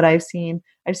clinically, what I've seen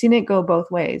it go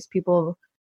both ways. People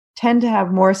tend to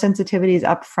have more sensitivities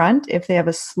up front if they have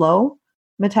a slow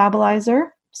metabolizer.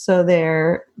 So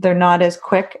they're not as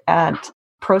quick at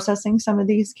processing some of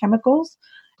these chemicals.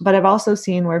 But I've also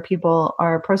seen where people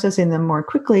are processing them more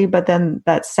quickly, but then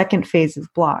that second phase is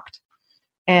blocked.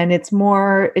 And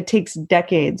it takes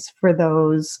decades for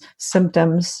those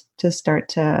symptoms to start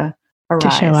to arise.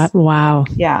 To show up. Wow.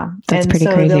 Yeah. That's and pretty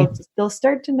so crazy. They'll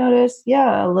start to notice,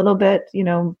 a little bit,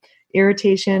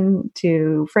 irritation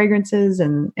to fragrances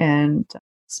and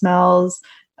smells,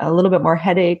 a little bit more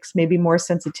headaches, maybe more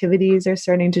sensitivities are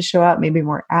starting to show up, maybe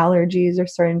more allergies are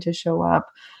starting to show up.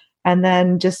 And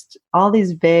then just all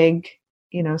these vague,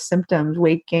 symptoms,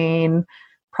 weight gain,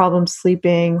 problems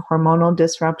sleeping, hormonal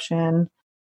disruption.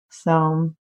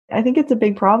 So I think it's a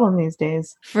big problem these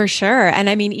days. For sure. And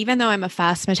I mean, even though I'm a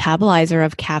fast metabolizer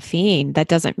of caffeine, that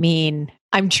doesn't mean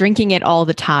I'm drinking it all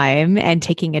the time and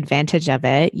taking advantage of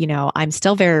it. I'm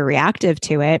still very reactive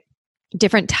to it.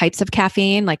 Different types of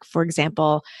caffeine, like for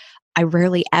example, I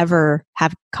rarely ever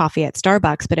have coffee at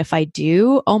Starbucks, but if I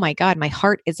do, oh my God, my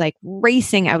heart is like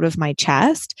racing out of my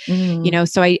chest,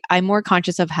 so I'm more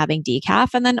conscious of having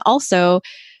decaf. And then also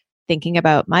thinking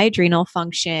about my adrenal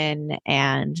function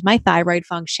and my thyroid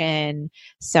function.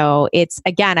 So it's,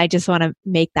 again, I just want to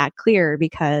make that clear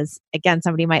because, again,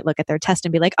 somebody might look at their test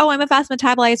and be like, oh, I'm a fast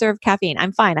metabolizer of caffeine.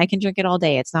 I'm fine. I can drink it all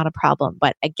day. It's not a problem.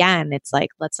 But again, it's like,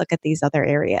 let's look at these other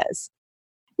areas.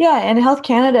 Yeah, and Health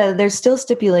Canada, there's still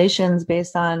stipulations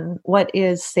based on what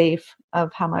is safe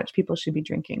of how much people should be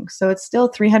drinking. So it's still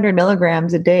 300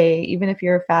 milligrams a day, even if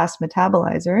you're a fast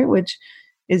metabolizer, which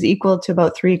is equal to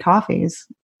about 3 coffees.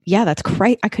 Yeah, that's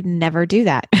great. I could never do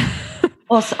that.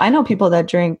 Well, so I know people that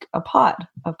drink a pot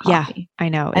of coffee. Yeah, I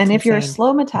know. And if you're a insane.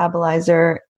 slow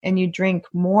metabolizer and you drink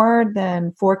more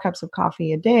than 4 cups of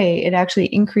coffee a day, it actually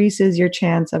increases your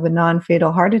chance of a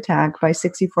non-fatal heart attack by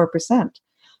 64%.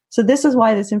 So this is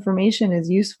why this information is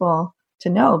useful to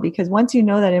know, because once you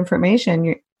know that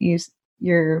information,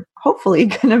 you're hopefully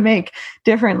going to make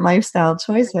different lifestyle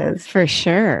choices For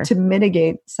sure. to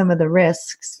mitigate some of the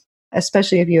risks,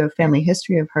 especially if you have family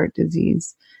history of heart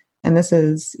disease. And this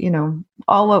is,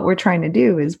 all what we're trying to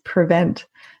do is prevent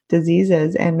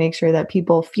diseases and make sure that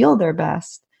people feel their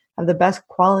best, have the best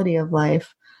quality of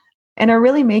life, and are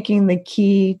really making the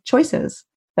key choices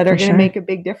that are going to make a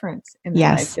big difference in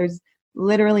their life. There's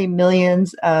literally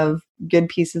millions of good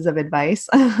pieces of advice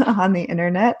on the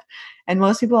internet. And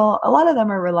most people, a lot of them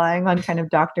are relying on kind of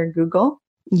Dr. Google.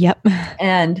 Yep.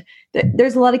 And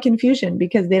there's a lot of confusion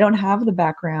because they don't have the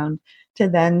background to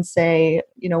then say,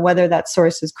 whether that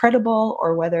source is credible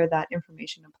or whether that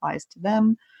information applies to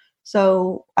them.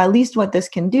 So at least what this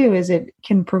can do is it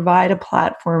can provide a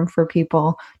platform for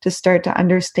people to start to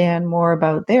understand more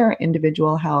about their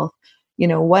individual health.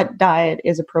 What diet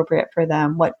is appropriate for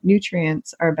them, what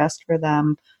nutrients are best for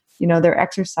them, their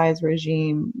exercise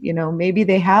regime, maybe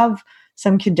they have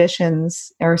some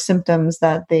conditions or symptoms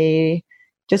that they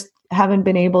just haven't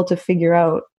been able to figure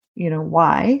out,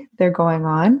 why they're going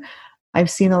on. I've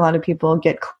seen a lot of people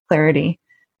get clarity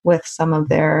with some of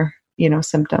their,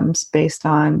 symptoms based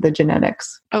on the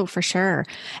genetics. Oh, for sure.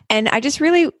 And I just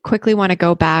really quickly want to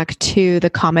go back to the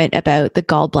comment about the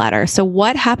gallbladder. So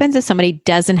what happens if somebody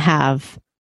doesn't have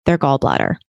their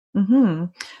gallbladder? Mm-hmm.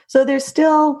 So there's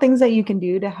still things that you can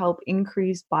do to help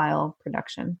increase bile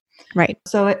production. Right.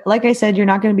 So like I said, you're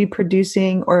not going to be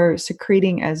producing or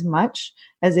secreting as much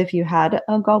as if you had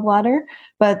a gallbladder,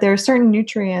 but there are certain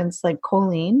nutrients like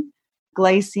choline,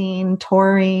 glycine,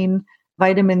 taurine,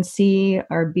 vitamin C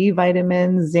or B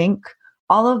vitamins, zinc.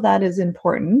 All of that is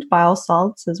important, bile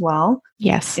salts as well.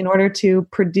 Yes. In order to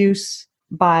produce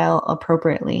bile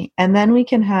appropriately. And then we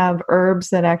can have herbs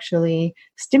that actually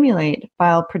stimulate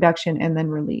bile production and then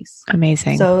release.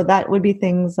 Amazing. So that would be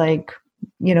things like,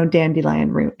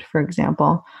 dandelion root, for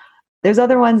example. There's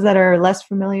other ones that are less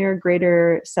familiar.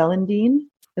 Greater celandine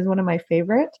is one of my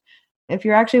favorite. If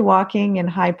you're actually walking in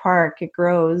High Park, it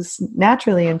grows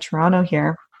naturally in Toronto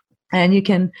here. And you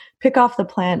can pick off the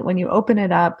plant. When you open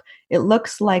it up, it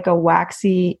looks like a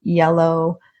waxy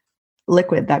yellow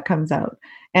liquid that comes out.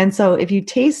 And so if you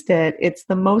taste it, it's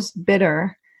the most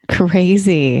bitter.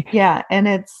 Crazy. Yeah. And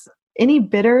it's any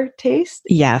bitter taste.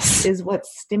 Yes. Is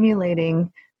what's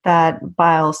stimulating that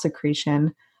bile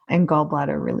secretion and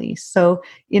gallbladder release. So,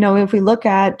 if we look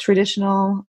at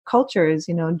traditional cultures,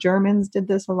 Germans did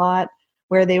this a lot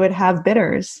where they would have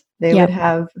bitters. They would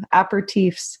have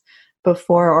aperitifs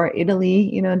before, or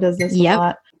Italy, does this a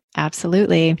lot.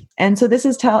 Absolutely. And so this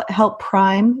is to help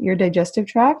prime your digestive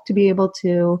tract to be able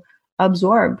to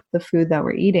absorb the food that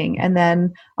we're eating. And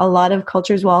then a lot of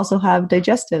cultures will also have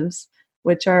digestives,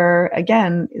 which are,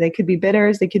 again, they could be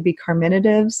bitters, they could be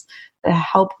carminatives that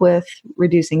help with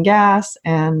reducing gas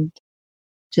and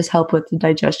just help with the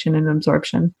digestion and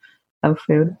absorption of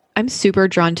food. I'm super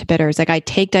drawn to bitters. Like I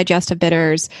take digestive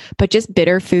bitters, but just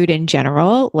bitter food in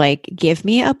general, like give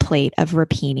me a plate of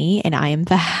rapini and I am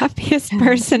the happiest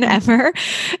person ever.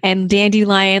 And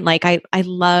dandelion, like I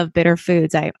love bitter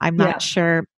foods. I'm not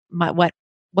sure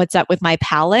what's up with my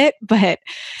palate, but.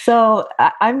 So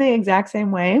I'm the exact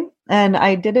same way. And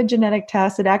I did a genetic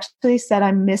test. It actually said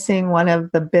I'm missing one of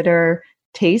the bitter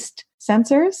taste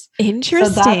sensors.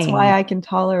 Interesting. So that's why I can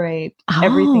tolerate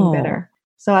everything bitter.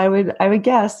 So I would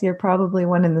guess you're probably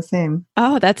one and the same.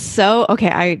 Oh, that's so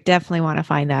okay. I definitely want to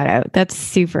find that out. That's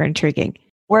super intriguing.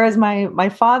 Whereas my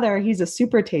father, he's a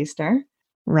super taster.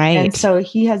 Right. And so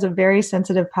he has a very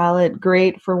sensitive palate,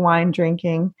 great for wine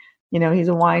drinking. He's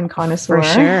a wine connoisseur. For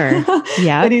sure.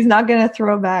 Yeah. But he's not going to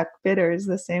throw back bitters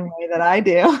the same way that I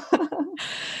do.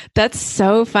 That's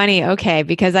so funny. Okay.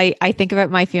 Because I think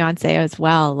about my fiance as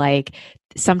well. Like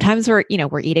sometimes we're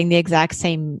eating the exact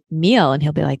same meal and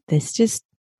he'll be like, this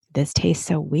tastes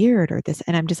so weird or this.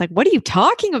 And I'm just like, what are you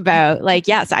talking about? Like,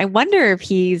 yes, I wonder if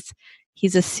he's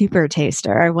a super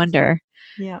taster. I wonder.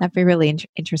 Yeah. That'd be really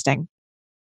interesting.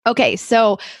 Okay.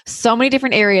 So many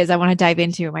different areas I want to dive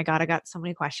into. Oh my God, I got so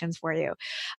many questions for you.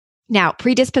 Now,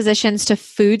 predispositions to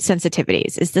food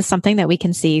sensitivities. Is this something that we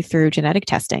can see through genetic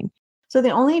testing? So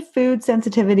the only food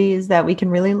sensitivities that we can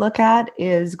really look at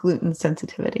is gluten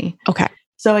sensitivity. Okay.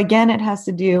 So again, it has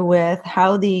to do with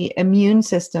how the immune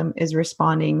system is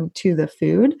responding to the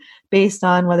food based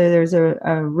on whether there's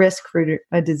a risk for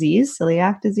a disease,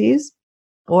 celiac disease,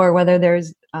 or whether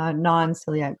there's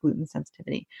non-celiac gluten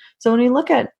sensitivity. So when we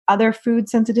look at other food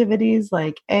sensitivities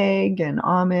like egg and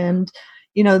almond,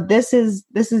 this is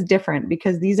different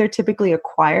because these are typically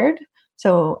acquired.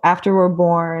 So after we're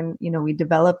born, we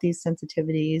develop these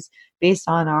sensitivities based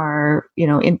on our,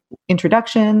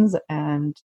 introductions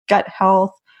and gut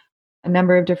health, a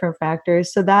number of different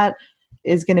factors. So that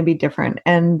is going to be different.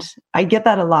 And I get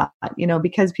that a lot,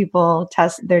 because people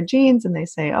test their genes and they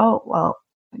say, oh, well,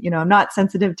 I'm not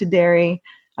sensitive to dairy.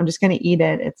 I'm just going to eat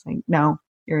it. It's like, no,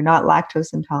 you're not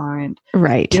lactose intolerant.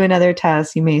 Right. Do another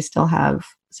test. You may still have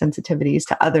sensitivities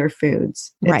to other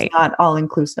foods. It's not all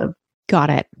inclusive. Got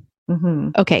it. Mm-hmm.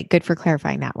 Okay, good for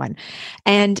clarifying that one.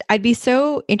 And I'd be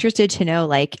so interested to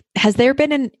know, has there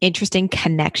been an interesting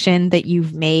connection that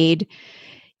you've made,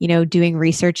 doing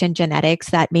research in genetics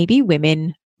that maybe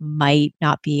women might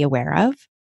not be aware of?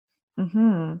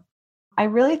 Mm-hmm. I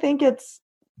really think it's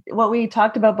what we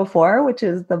talked about before, which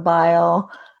is the bile,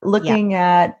 looking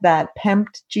at that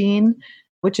PEMT gene,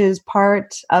 which is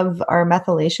part of our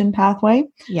methylation pathway.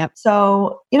 Yep.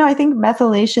 So, I think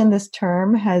methylation, this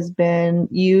term has been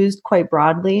used quite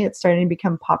broadly. It's starting to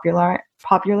become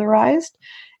popularized.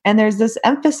 And there's this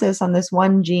emphasis on this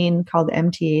one gene called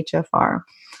MTHFR.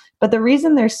 But the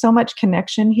reason there's so much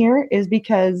connection here is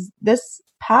because this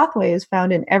pathway is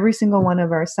found in every single one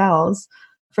of our cells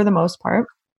for the most part.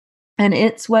 And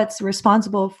it's what's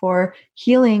responsible for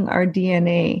healing our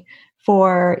DNA,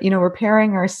 for,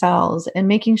 repairing our cells and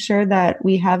making sure that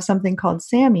we have something called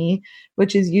SAMe,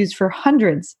 which is used for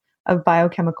hundreds of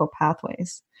biochemical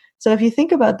pathways. So if you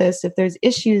think about this, if there's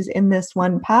issues in this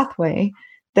one pathway,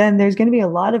 then there's going to be a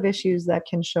lot of issues that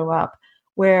can show up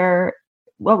where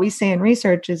what we say in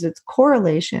research is it's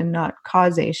correlation, not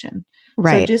causation.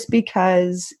 Right. So just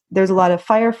because there's a lot of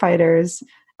firefighters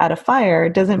at a fire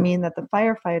doesn't mean that the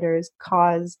firefighters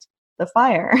caused the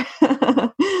fire.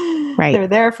 Right. They're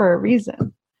there for a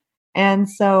reason. And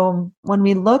so when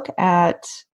we look at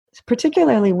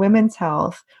particularly women's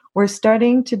health, we're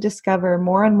starting to discover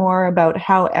more and more about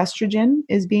how estrogen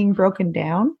is being broken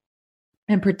down,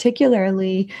 and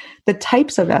particularly the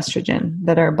types of estrogen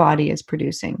that our body is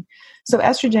producing. So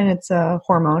estrogen, it's a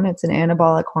hormone, it's an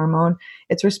anabolic hormone.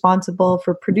 It's responsible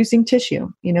for producing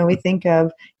tissue. We think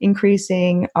of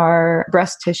increasing our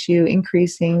breast tissue,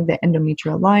 increasing the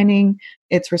endometrial lining.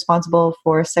 It's responsible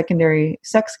for secondary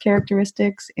sex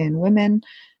characteristics in women.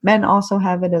 Men also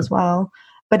have it as well,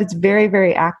 but it's very,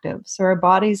 very active. So our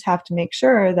bodies have to make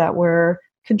sure that we're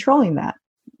controlling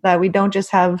that we don't just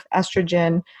have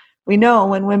estrogen. We know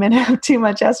when women have too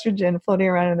much estrogen floating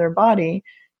around in their body,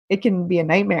 it can be a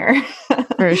nightmare.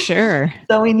 For sure.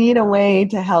 So we need a way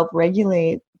to help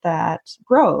regulate that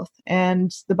growth. And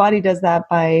the body does that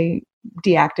by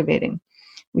deactivating.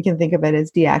 We can think of it as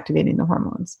deactivating the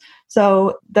hormones.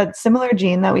 So that similar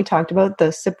gene that we talked about, the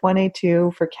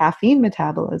CYP1A2 for caffeine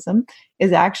metabolism,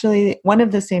 is actually one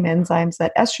of the same enzymes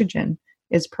that estrogen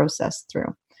is processed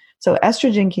through. So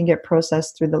estrogen can get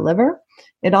processed through the liver.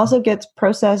 It also gets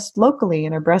processed locally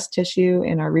in our breast tissue,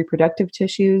 in our reproductive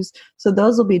tissues. So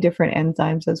those will be different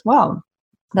enzymes as well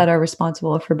that are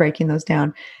responsible for breaking those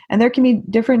down. And there can be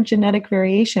different genetic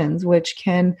variations, which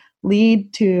can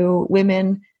lead to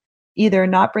women either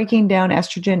not breaking down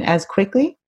estrogen as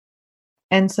quickly.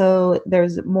 And so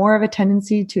there's more of a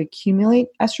tendency to accumulate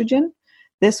estrogen.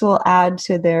 This will add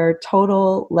to their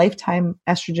total lifetime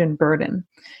estrogen burden.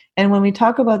 And when we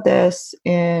talk about this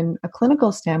in a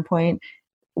clinical standpoint,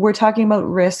 we're talking about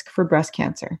risk for breast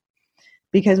cancer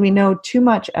because we know too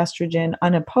much estrogen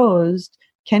unopposed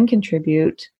can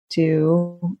contribute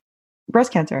to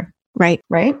breast cancer. Right.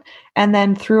 Right. And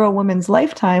then through a woman's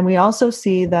lifetime, we also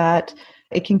see that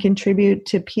it can contribute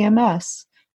to PMS,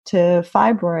 to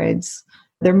fibroids.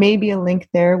 There may be a link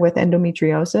there with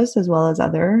endometriosis as well as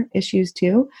other issues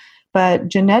too. But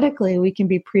genetically, we can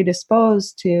be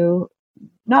predisposed to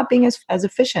not being as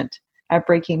efficient at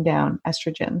breaking down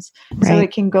estrogens. Right. So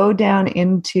it can go down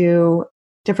into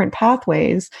different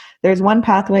pathways. There's one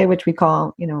pathway which we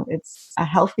call, it's a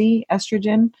healthy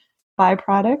estrogen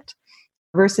byproduct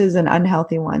versus an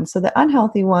unhealthy one. So the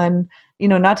unhealthy one,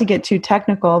 not to get too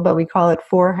technical, but we call it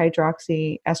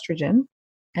 4-hydroxyestrogen.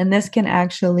 And this can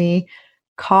actually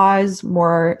cause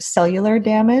more cellular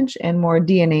damage and more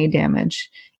DNA damage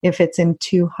if it's in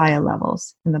too high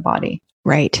levels in the body.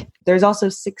 Right. There's also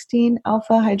 16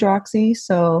 alpha hydroxy.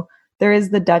 So there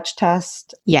is the Dutch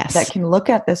test that can look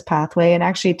at this pathway and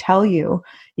actually tell you,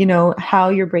 how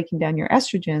you're breaking down your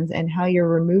estrogens and how you're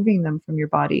removing them from your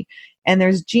body. And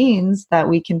there's genes that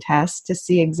we can test to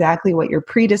see exactly what your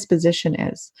predisposition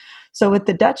is. So with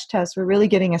the Dutch test, we're really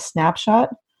getting a snapshot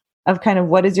of kind of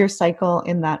what is your cycle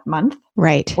in that month.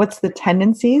 Right. What's the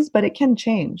tendencies, but it can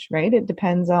change, right? It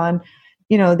depends on,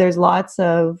 there's lots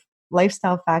of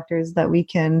lifestyle factors that we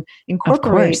can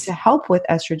incorporate to help with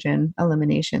estrogen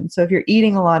elimination. So if you're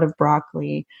eating a lot of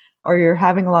broccoli or you're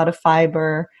having a lot of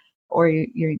fiber or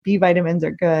your B vitamins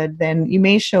are good, then you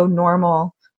may show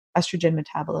normal estrogen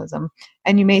metabolism.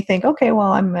 And you may think, okay,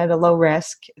 well, I'm at a low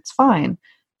risk. It's fine.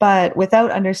 But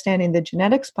without understanding the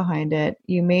genetics behind it,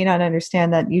 you may not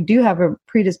understand that you do have a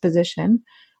predisposition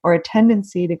or a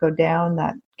tendency to go down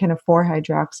that kind of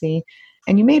 4-hydroxy,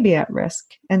 and you may be at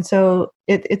risk. And so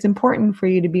it's important for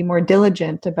you to be more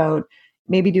diligent about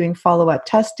maybe doing follow-up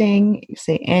testing,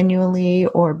 say annually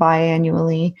or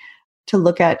biannually, to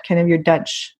look at kind of your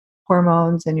Dutch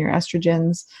hormones and your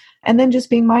estrogens, and then just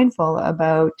being mindful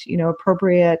about,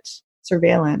 appropriate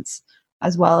surveillance,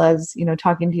 as well as,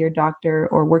 talking to your doctor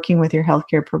or working with your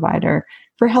healthcare provider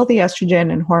for healthy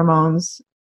estrogen and hormones,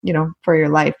 for your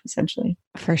life, essentially.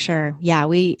 For sure. Yeah.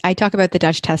 I talk about the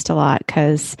Dutch test a lot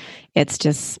because it's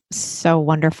just so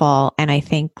wonderful. And I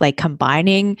think like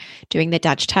combining doing the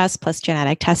Dutch test plus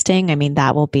genetic testing, I mean,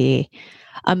 that will be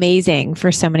amazing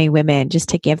for so many women, just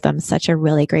to give them such a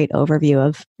really great overview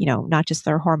of, not just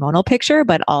their hormonal picture,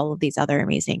 but all of these other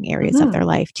amazing areas of their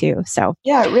life too. So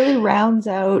yeah, it really rounds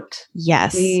out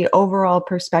the overall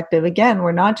perspective. Again,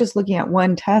 we're not just looking at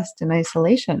one test in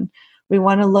isolation. We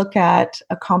want to look at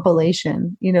a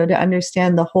compilation, to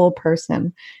understand the whole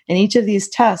person. And each of these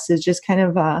tests is just kind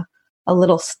of a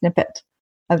little snippet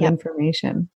of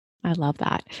information. I love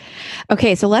that.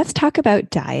 Okay, so let's talk about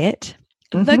diet.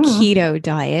 The keto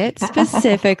diet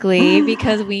specifically,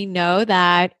 because we know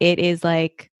that it is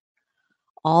like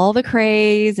all the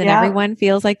craze and everyone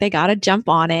feels like they got to jump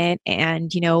on it.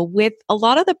 And, with a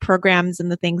lot of the programs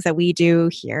and the things that we do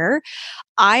here,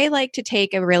 I like to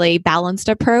take a really balanced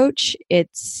approach.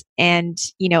 And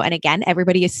again,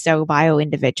 everybody is so bio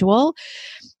individual,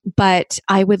 but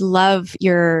I would love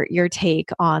your take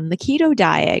on the keto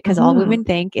diet, because all women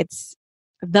think it's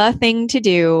the thing to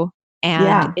do.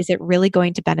 And is it really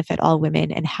going to benefit all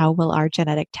women? And how will our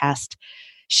genetic test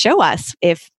show us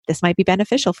if this might be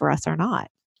beneficial for us or not?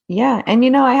 Yeah. And,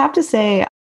 I have to say,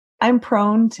 I'm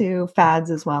prone to fads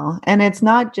as well. And it's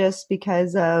not just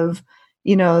because of,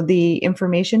 the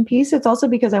information piece. It's also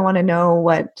because I want to know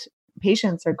what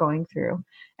patients are going through.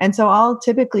 And so I'll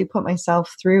typically put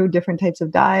myself through different types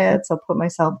of diets. I'll put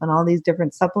myself on all these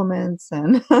different supplements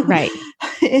and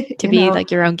to be like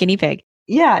your own guinea pig.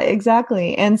 Yeah,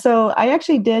 exactly. And so I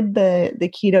actually did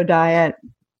the keto diet.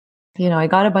 I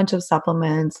got a bunch of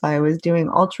supplements. I was doing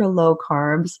ultra low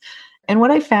carbs. And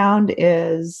what I found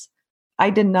is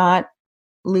I did not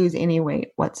lose any weight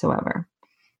whatsoever.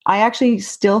 I actually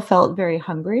still felt very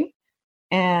hungry,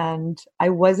 and I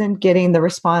wasn't getting the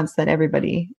response that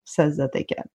everybody says that they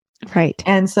get. Right.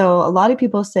 And so a lot of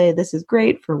people say this is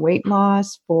great for weight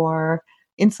loss, for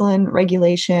insulin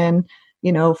regulation,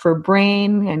 for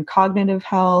brain and cognitive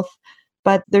health,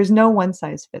 but there's no one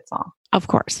size fits all. Of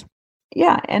course.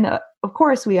 Yeah. And of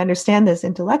course, we understand this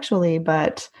intellectually,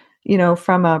 but,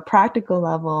 from a practical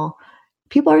level,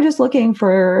 people are just looking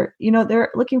for, they're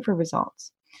looking for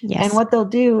results. Yes. And what they'll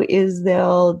do is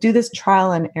they'll do this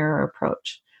trial and error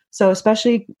approach. So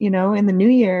especially, in the new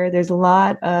year, there's a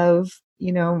lot of,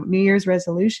 New Year's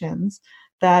resolutions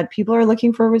that people are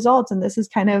looking for results. And this is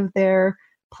kind of their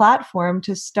platform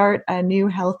to start a new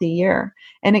healthy year.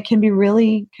 And it can be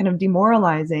really kind of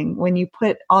demoralizing when you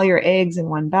put all your eggs in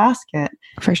one basket.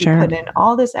 For sure. You put in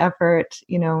all this effort,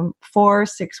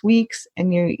 4-6 weeks,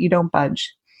 and you don't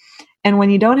budge. And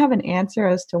when you don't have an answer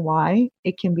as to why,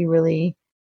 it can be really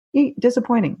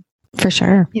disappointing. For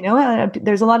sure.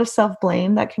 There's a lot of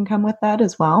self-blame that can come with that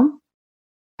as well.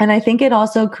 And I think it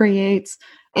also creates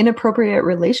inappropriate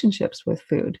relationships with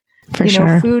food. For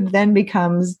sure. Food then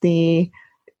becomes the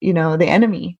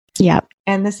enemy. Yeah.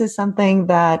 And this is something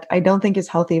that I don't think is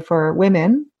healthy for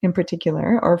women in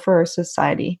particular, or for our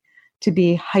society, to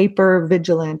be hyper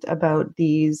vigilant about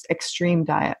these extreme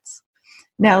diets.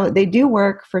 Now, they do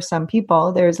work for some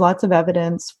people. There's lots of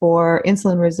evidence for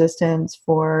insulin resistance,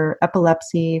 for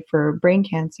epilepsy, for brain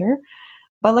cancer.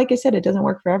 But like I said, it doesn't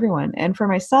work for everyone. And for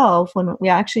myself, when we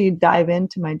actually dive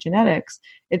into my genetics,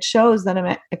 it shows that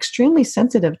I'm extremely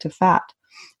sensitive to fat.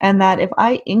 and that if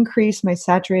I increase my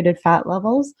saturated fat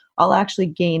levels, I'll actually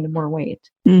gain more weight.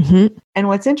 Mm-hmm. And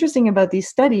what's interesting about these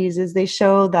studies is they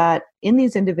show that in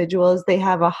these individuals, they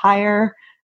have a higher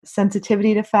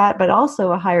sensitivity to fat, but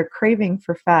also a higher craving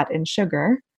for fat and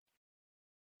sugar.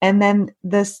 And then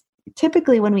this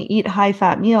typically when we eat high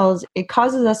fat meals, it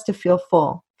causes us to feel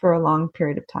full for a long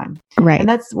period of time. Right. And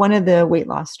that's one of the weight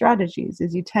loss strategies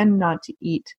is you tend not to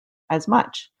eat as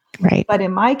much. Right. But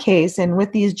in my case, and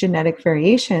with these genetic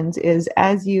variations, is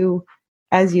as you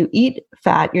eat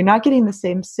fat, you're not getting the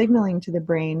same signaling to the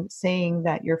brain saying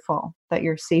that you're full, that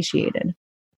you're satiated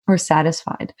or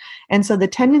satisfied. And so the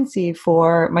tendency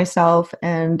for myself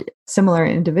and similar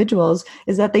individuals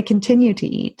is that they continue to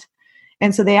eat.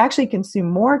 And so they actually consume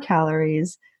more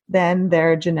calories than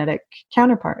their genetic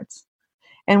counterparts.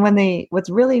 And what's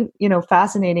really,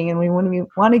 fascinating, and when we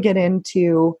want to get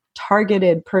into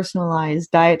targeted,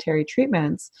 personalized dietary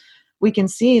treatments, we can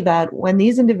see that when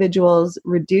these individuals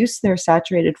reduce their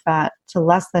saturated fat to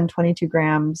less than 22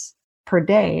 grams per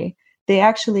day, they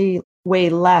actually weigh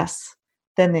less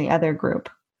than the other group.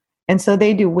 And so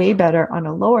they do way better on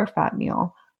a lower fat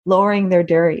meal, lowering their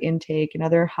dairy intake and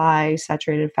other high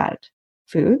saturated fat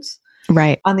foods.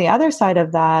 Right. On the other side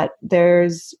of that,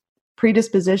 there's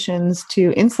predispositions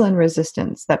to insulin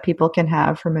resistance that people can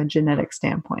have from a genetic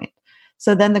standpoint.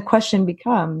 So then the question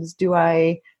becomes, do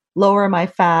I lower my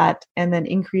fat and then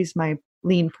increase my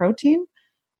lean protein?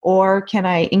 Or can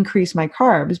I increase my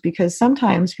carbs? Because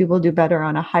sometimes people do better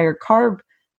on a higher carb,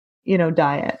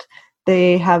 diet.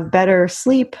 They have better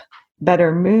sleep,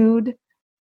 better mood,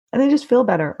 and they just feel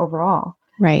better overall.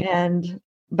 Right.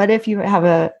 But if you have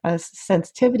a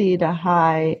sensitivity to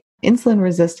high insulin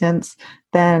resistance,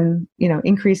 then,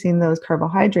 increasing those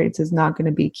carbohydrates is not going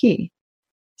to be key.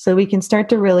 So we can start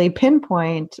to really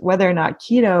pinpoint whether or not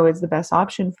keto is the best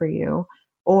option for you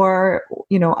or,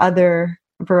 other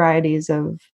varieties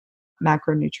of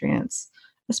macronutrients,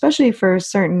 especially for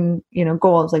certain,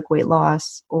 goals like weight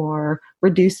loss or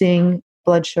reducing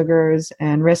blood sugars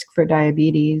and risk for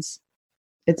diabetes.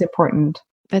 It's important.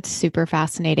 That's super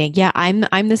fascinating. Yeah,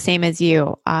 I'm the same as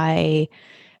you.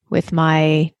 With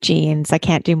my genes, I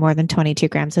can't do more than 22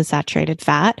 grams of saturated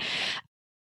fat.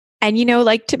 And,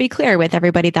 to be clear with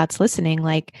everybody that's listening,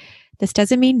 this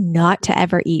doesn't mean not to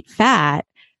ever eat fat,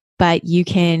 but you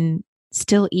can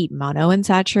still eat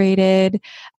monounsaturated,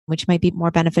 which might be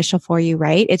more beneficial for you,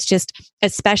 right? It's just,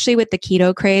 especially with the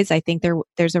keto craze, I think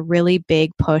there's a really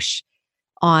big push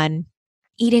on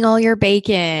eating all your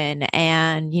bacon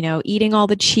and, eating all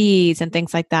the cheese and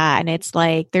things like that. And it's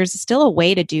there's still a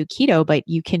way to do keto, but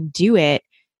you can do it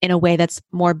in a way that's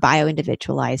more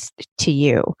bio-individualized to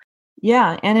you.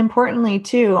 Yeah. And importantly,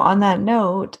 too, on that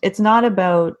note, it's not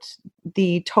about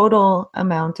the total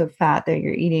amount of fat that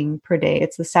you're eating per day.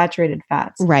 It's the saturated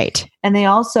fats. Right. And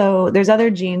there's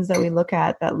other genes that we look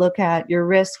at your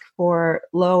risk for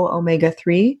low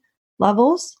omega-3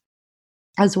 levels,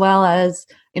 as well as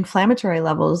inflammatory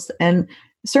levels. And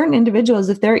certain individuals,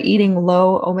 if they're eating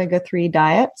low omega-3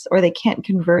 diets or they can't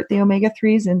convert the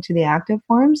omega-3s into the active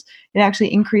forms, it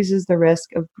actually increases the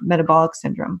risk of metabolic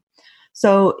syndrome.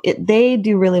 So they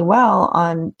do really well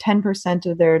on 10%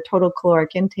 of their total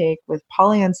caloric intake with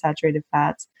polyunsaturated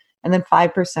fats and then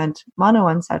 5%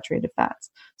 monounsaturated fats.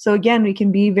 So again, we can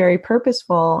be very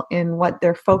purposeful in what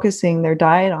they're focusing their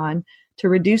diet on to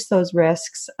reduce those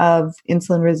risks of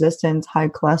insulin resistance, high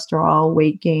cholesterol,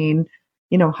 weight gain,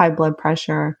 high blood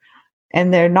pressure.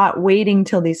 And they're not waiting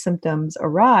till these symptoms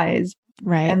arise.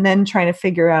 Right. And then trying to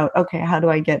figure out, okay, how do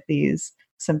I get these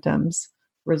symptoms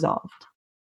resolved?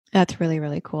 That's really,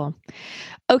 really cool.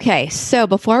 Okay. So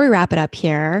before we wrap it up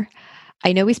here,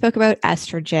 I know we spoke about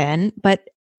estrogen, but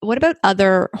what about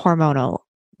other hormonal,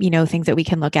 things that we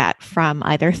can look at from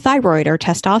either thyroid or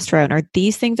testosterone? Are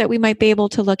these things that we might be able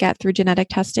to look at through genetic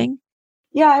testing?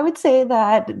 Yeah, I would say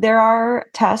that there are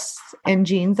tests and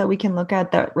genes that we can look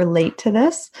at that relate to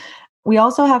this. We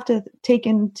also have to take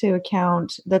into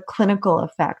account the clinical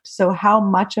effect. So how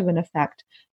much of an effect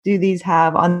do these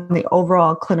have on the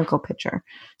overall clinical picture?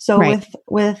 So Right.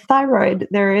 with thyroid,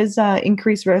 there is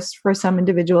increased risk for some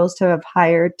individuals to have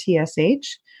higher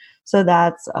TSH. So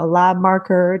that's a lab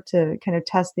marker to kind of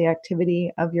test the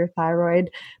activity of your thyroid,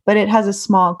 but it has a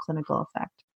small clinical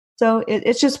effect. So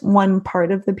it's just one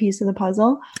part of the piece of the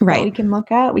puzzle that we can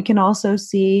look at. We can also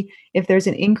see if there's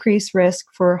an increased risk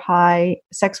for high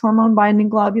sex hormone binding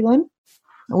globulin,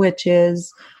 which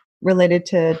is related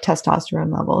to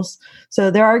testosterone levels. So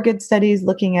there are good studies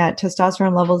looking at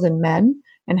testosterone levels in men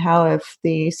and how if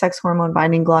the sex hormone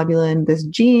binding globulin, this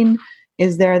gene,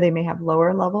 is there, they may have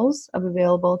lower levels of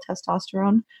available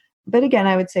testosterone. But again,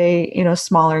 I would say,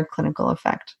 smaller clinical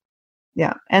effect.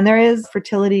 Yeah. And there is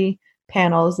fertility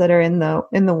panels that are in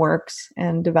the works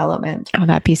and development. Oh,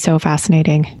 that'd be so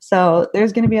fascinating. So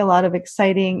there's going to be a lot of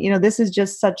exciting, this is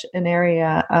just such an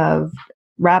area of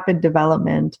rapid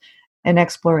development and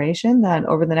exploration that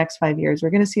over the next 5 years,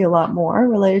 we're going to see a lot more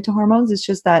related to hormones. It's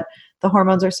just that the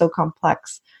hormones are so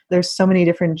complex. There's so many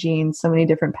different genes, so many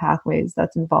different pathways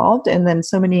that's involved, and then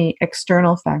so many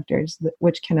external factors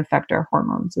which can affect our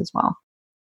hormones as well.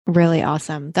 Really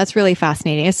awesome. That's really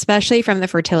fascinating, especially from the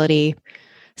fertility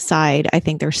side. I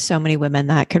think there's so many women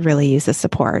that could really use the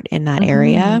support in that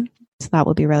area. So that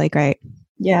would be really great.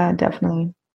 Yeah,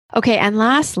 definitely. Okay. And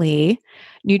lastly,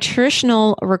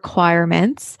 nutritional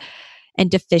requirements and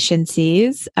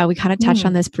deficiencies. We kind of touched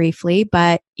on this briefly,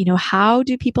 but how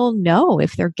do people know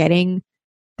if they're getting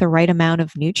the right amount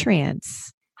of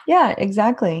nutrients? Yeah,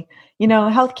 exactly.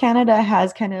 Health Canada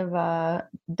has kind of a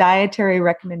dietary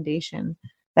recommendation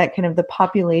that kind of the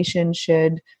population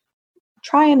should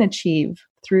try and achieve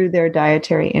through their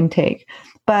dietary intake.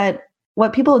 But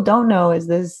what people don't know is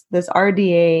this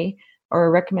RDA, or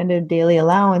recommended daily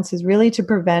allowance, is really to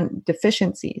prevent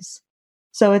deficiencies.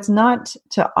 So it's not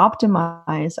to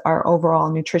optimize our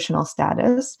overall nutritional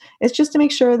status. It's just to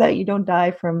make sure that you don't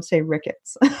die from, say,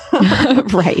 rickets.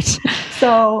 Right.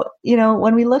 So,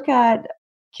 when we look at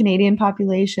Canadian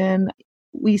population,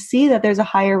 we see that there's a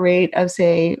higher rate of,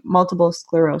 say, multiple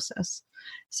sclerosis.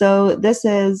 So this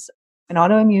is an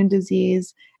autoimmune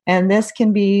disease, and this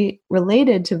can be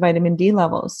related to vitamin D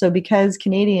levels. So because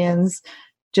Canadians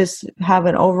just have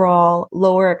an overall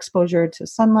lower exposure to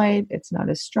sunlight, it's not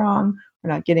as strong,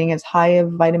 we're not getting as high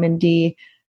of vitamin D.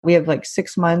 We have like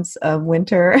 6 months of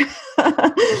winter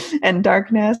and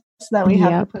darkness that we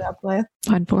have to put up with.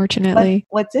 Unfortunately.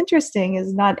 But what's interesting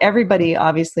is not everybody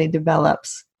obviously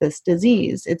develops this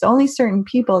disease. It's only certain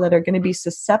people that are going to be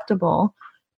susceptible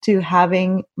to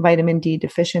having vitamin D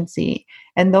deficiency.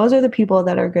 And those are the people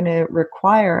that are going to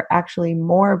require actually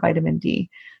more vitamin D.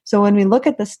 So when we look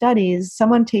at the studies,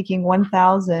 someone taking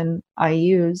 1,000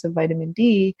 IUs of vitamin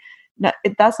D,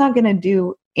 that's not going to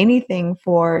do anything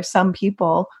for some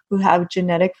people who have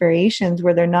genetic variations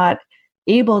where they're not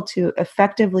able to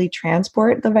effectively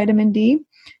transport the vitamin D,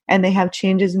 and they have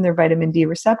changes in their vitamin D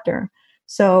receptor.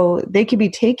 So they could be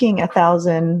taking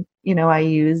 1,000,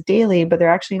 IUs daily, but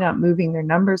they're actually not moving their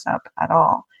numbers up at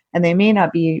all. And they may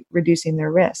not be reducing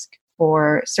their risk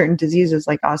for certain diseases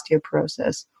like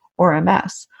osteoporosis or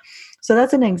MS. So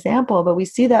that's an example, but we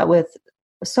see that with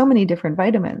so many different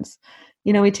vitamins.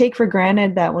 We take for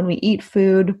granted that when we eat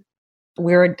food,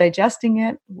 we're digesting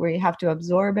it, we have to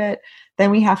absorb it, then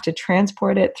we have to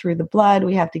transport it through the blood,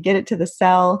 we have to get it to the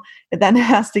cell, it then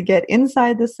has to get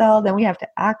inside the cell, then we have to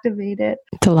activate it.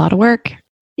 It's a lot of work.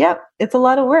 Yep, it's a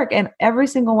lot of work. And every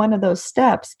single one of those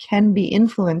steps can be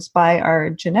influenced by our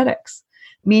genetics,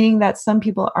 meaning that some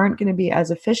people aren't going to be as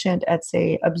efficient at,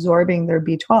 say, absorbing their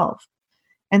B12.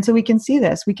 And so we can see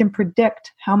this. We can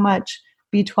predict how much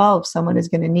B12 someone is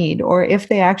going to need, or if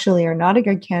they actually are not a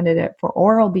good candidate for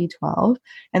oral B12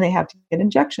 and they have to get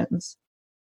injections,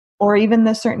 or even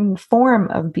the certain form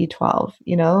of B12.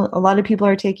 A lot of people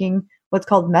are taking what's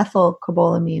called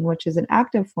methylcobalamin, which is an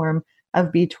active form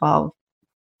of B12.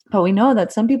 But we know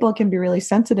that some people can be really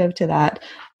sensitive to that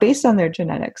based on their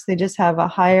genetics. They just have a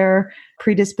higher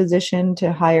predisposition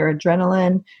to higher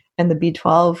adrenaline, and the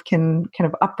B12 can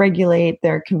kind of upregulate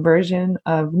their conversion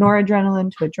of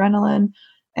noradrenaline to adrenaline.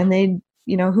 And they,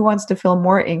 who wants to feel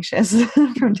more anxious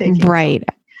from taking Right.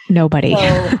 Nobody.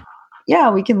 So,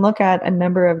 yeah, we can look at a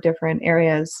number of different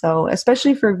areas. So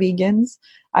especially for vegans,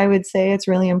 I would say it's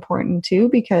really important too,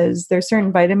 because there's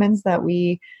certain vitamins that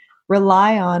we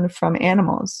rely on from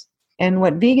animals. And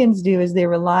what vegans do is they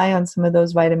rely on some of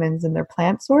those vitamins in their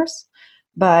plant source,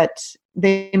 but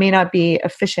they may not be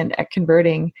efficient at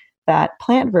converting that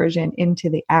plant version into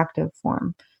the active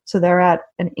form. So they're at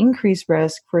an increased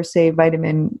risk for, say,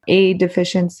 vitamin A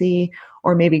deficiency,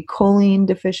 or maybe choline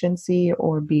deficiency,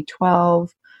 or B12.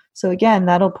 So again,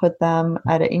 that'll put them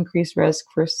at an increased risk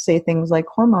for, say, things like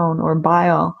hormone or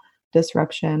bile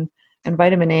disruption. And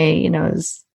vitamin A,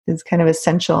 is kind of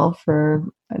essential for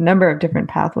a number of different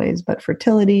pathways, but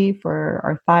fertility, for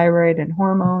our thyroid and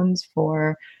hormones,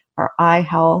 for our eye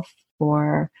health,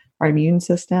 for our immune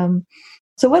system.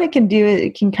 So what it can do,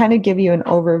 it can kind of give you an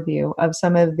overview of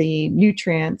some of the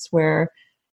nutrients where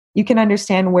you can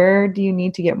understand where do you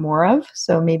need to get more of.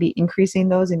 So maybe increasing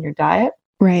those in your diet.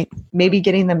 Right. Maybe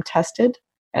getting them tested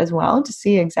as well to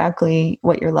see exactly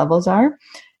what your levels are.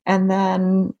 And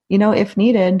then, if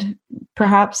needed,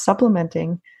 perhaps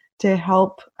supplementing to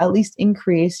help at least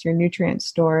increase your nutrient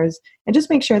stores and just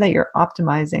make sure that you're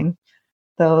optimizing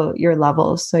your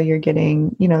levels. So you're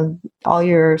getting, all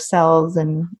your cells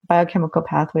and biochemical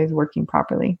pathways working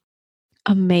properly.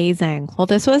 Amazing. Well,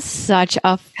 this was such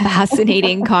a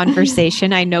fascinating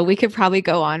conversation. I know we could probably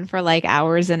go on for like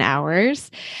hours and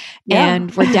hours. Yeah.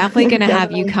 And we're definitely going to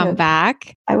have you come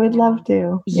back. I would love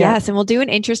to. Yes. And we'll do an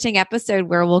interesting episode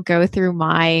where we'll go through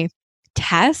my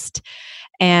test.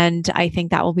 And I think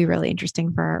that will be really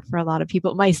interesting for a lot of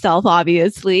people, myself,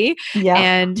 obviously,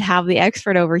 and have the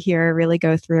expert over here really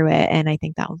go through it. And I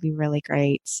think that will be really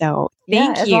great. So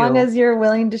thank you. As long as you're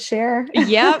willing to share.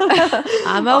 Yep.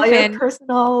 I'm all open. Your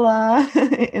personal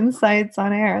insights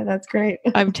on air. That's great.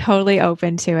 I'm totally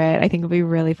open to it. I think it'll be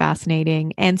really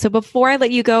fascinating. And so before I let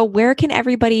you go, where can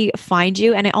everybody find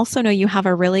you? And I also know you have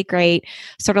a really great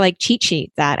sort of like cheat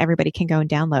sheet that everybody can go and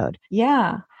download.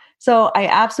 Yeah. So I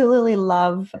absolutely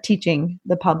love teaching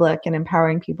the public and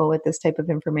empowering people with this type of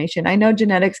information. I know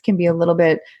genetics can be a little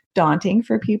bit daunting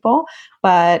for people,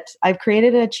 but I've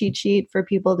created a cheat sheet for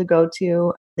people to go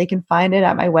to. They can find it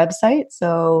at my website.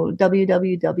 So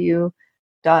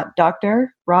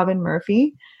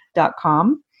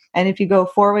www.drrobinmurphy.com. And if you go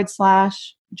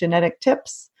 /genetic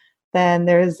tips, then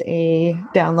there's a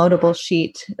downloadable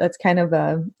sheet. That's kind of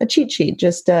a cheat sheet,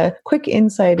 just a quick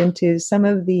insight into some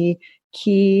of the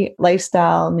key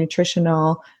lifestyle,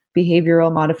 nutritional,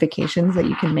 behavioral modifications that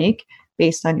you can make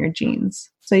based on your genes.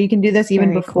 So you can do this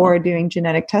even before doing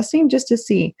genetic testing, just to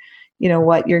see,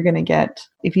 what you're going to get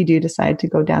if you do decide to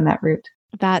go down that route.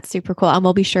 That's super cool. And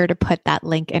we'll be sure to put that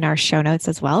link in our show notes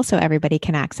as well, so everybody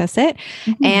can access it.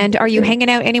 Mm-hmm. And are you hanging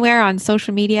out anywhere on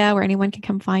social media where anyone can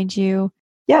come find you?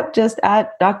 Yep. Just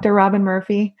at Dr. Robin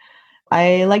Murphy.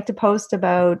 I like to post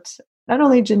about not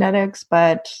only genetics,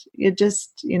 but it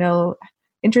just,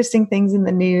 interesting things in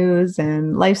the news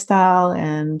and lifestyle,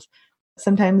 and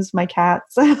sometimes my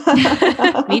cats.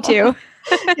 Me too.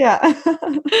 Yeah.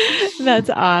 That's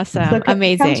awesome. So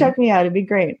amazing. Come check me out. It'd be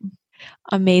great.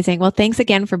 Amazing. Well, thanks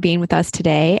again for being with us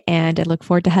today. And I look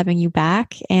forward to having you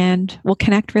back, and we'll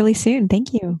connect really soon.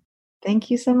 Thank you. Thank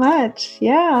you so much.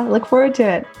 Yeah. Look forward to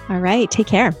it. All right. Take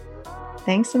care.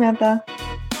 Thanks, Samantha.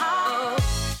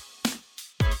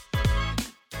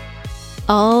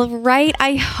 All right.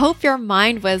 I hope your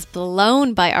mind was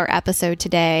blown by our episode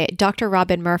today. Dr.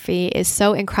 Robin Murphy is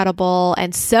so incredible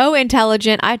and so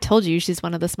intelligent. I told you she's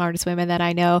one of the smartest women that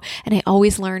I know, and I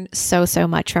always learn so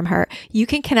much from her. You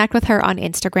can connect with her on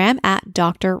Instagram at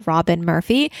Dr. Robin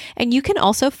Murphy, and you can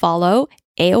also follow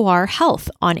AOR Health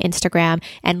on Instagram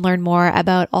and learn more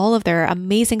about all of their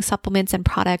amazing supplements and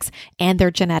products and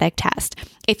their genetic test.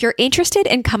 If you're interested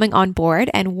in coming on board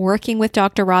and working with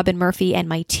Dr. Robin Murphy and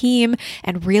my team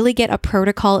and really get a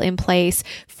protocol in place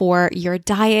for your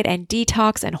diet and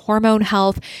detox and hormone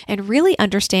health, and really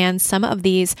understand some of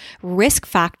these risk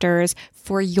factors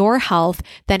for your health,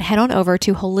 then head on over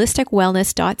to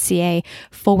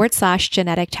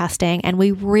holisticwellness.ca/genetic testing. And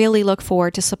we really look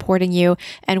forward to supporting you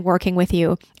and working with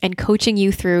you and coaching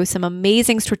you through some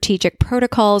amazing strategic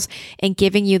protocols and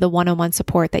giving you the one-on-one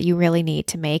support that you really need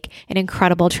to make an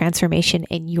incredible transformation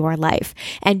in your life.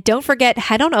 And don't forget,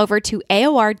 head on over to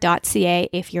AOR.ca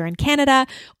if you're in Canada,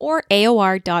 or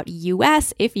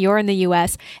AOR.us if you're in the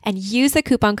US, and use the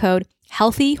coupon code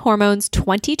Healthy Hormones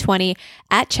 2020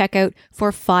 at checkout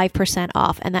for 5%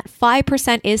 off. And that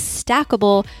 5% is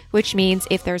stackable, which means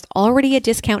if there's already a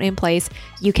discount in place,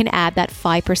 you can add that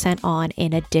 5% on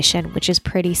in addition, which is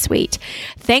pretty sweet.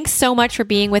 Thanks so much for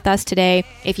being with us today.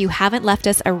 If you haven't left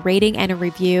us a rating and a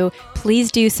review,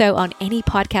 please do so on any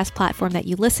podcast platform that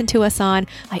you listen to us on.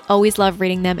 I always love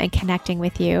reading them and connecting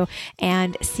with you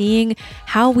and seeing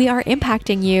how we are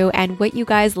impacting you and what you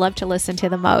guys love to listen to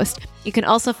the most. You can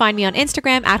also find me on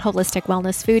Instagram at Holistic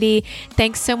Wellness Foodie.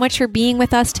 Thanks so much for being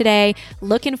with us today.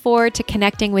 Looking forward to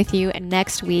connecting with you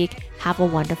next week. Have a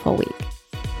wonderful week.